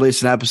I want to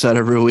release an episode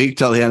every week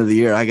till the end of the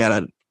year, I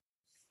gotta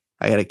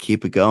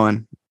keep it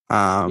going.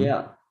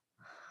 Yeah.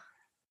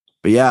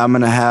 But yeah, I'm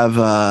gonna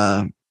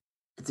have.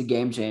 It's a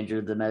game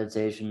changer, the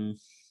meditation.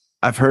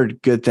 I've heard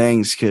good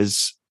things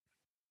because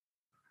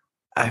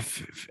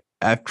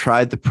I've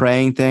tried the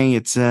praying thing.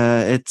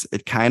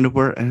 It kind of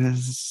works.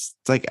 It's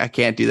like I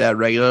can't do that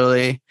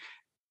regularly.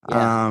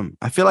 Yeah.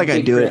 I feel like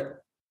I do it.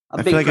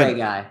 I'm a big pray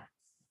guy.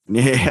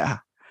 Yeah.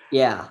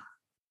 Yeah.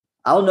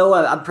 I don't know.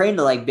 I'm praying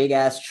to like big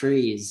ass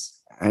trees.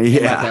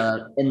 Yeah.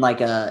 In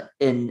like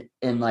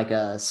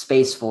a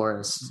space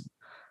forest.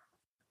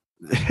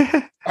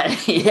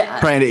 Yeah.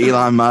 Praying to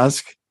Elon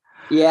Musk.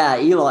 Yeah,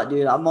 Elon,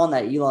 dude. I'm on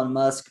that Elon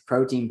Musk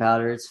protein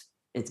powder.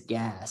 It's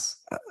gas.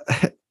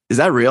 Is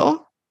that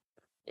real?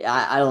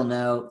 I don't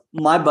know.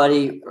 My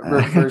buddy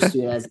refers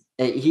to it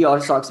as he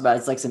always talks about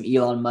it's like some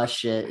Elon Musk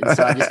shit. And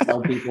so I just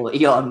tell people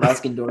Elon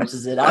Musk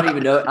endorses it. I don't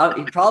even know.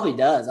 He probably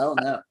does. I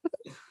don't know.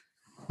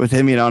 With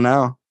him, you don't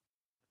know.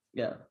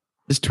 Yeah.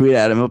 Just tweet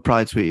at him. He'll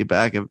probably tweet you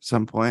back at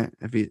some point.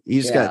 If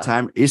you just got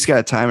time, you just got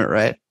to time it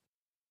right.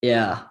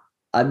 Yeah.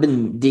 I've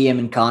been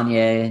DMing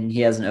Kanye and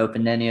he hasn't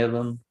opened any of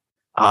them.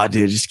 Oh,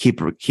 dude, just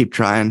keep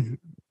trying.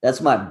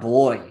 That's my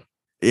boy.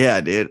 Yeah,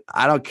 dude.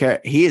 I don't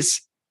care.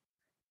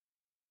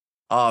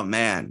 Oh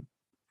man,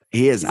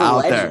 he is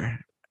out there.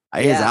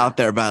 He is out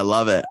there, but I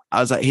love it. I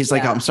was like, he's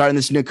like, I'm starting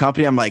this new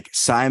company. I'm like,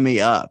 sign me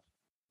up,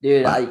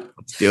 dude.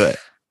 Let's do it.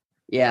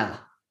 Yeah,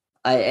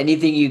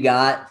 anything you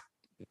got,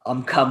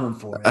 I'm coming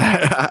for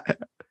it.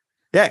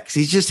 Yeah, because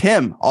he's just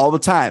him all the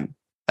time.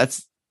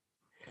 That's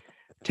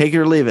take it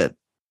or leave it.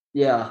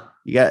 Yeah,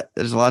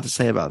 there's a lot to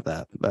say about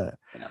that, but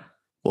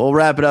we'll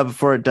wrap it up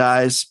before it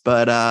dies.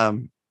 But I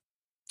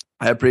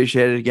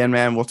appreciate it again,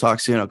 man. We'll talk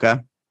soon. Okay.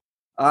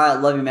 All right.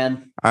 Love you,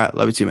 man. All right.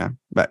 Love you too, man.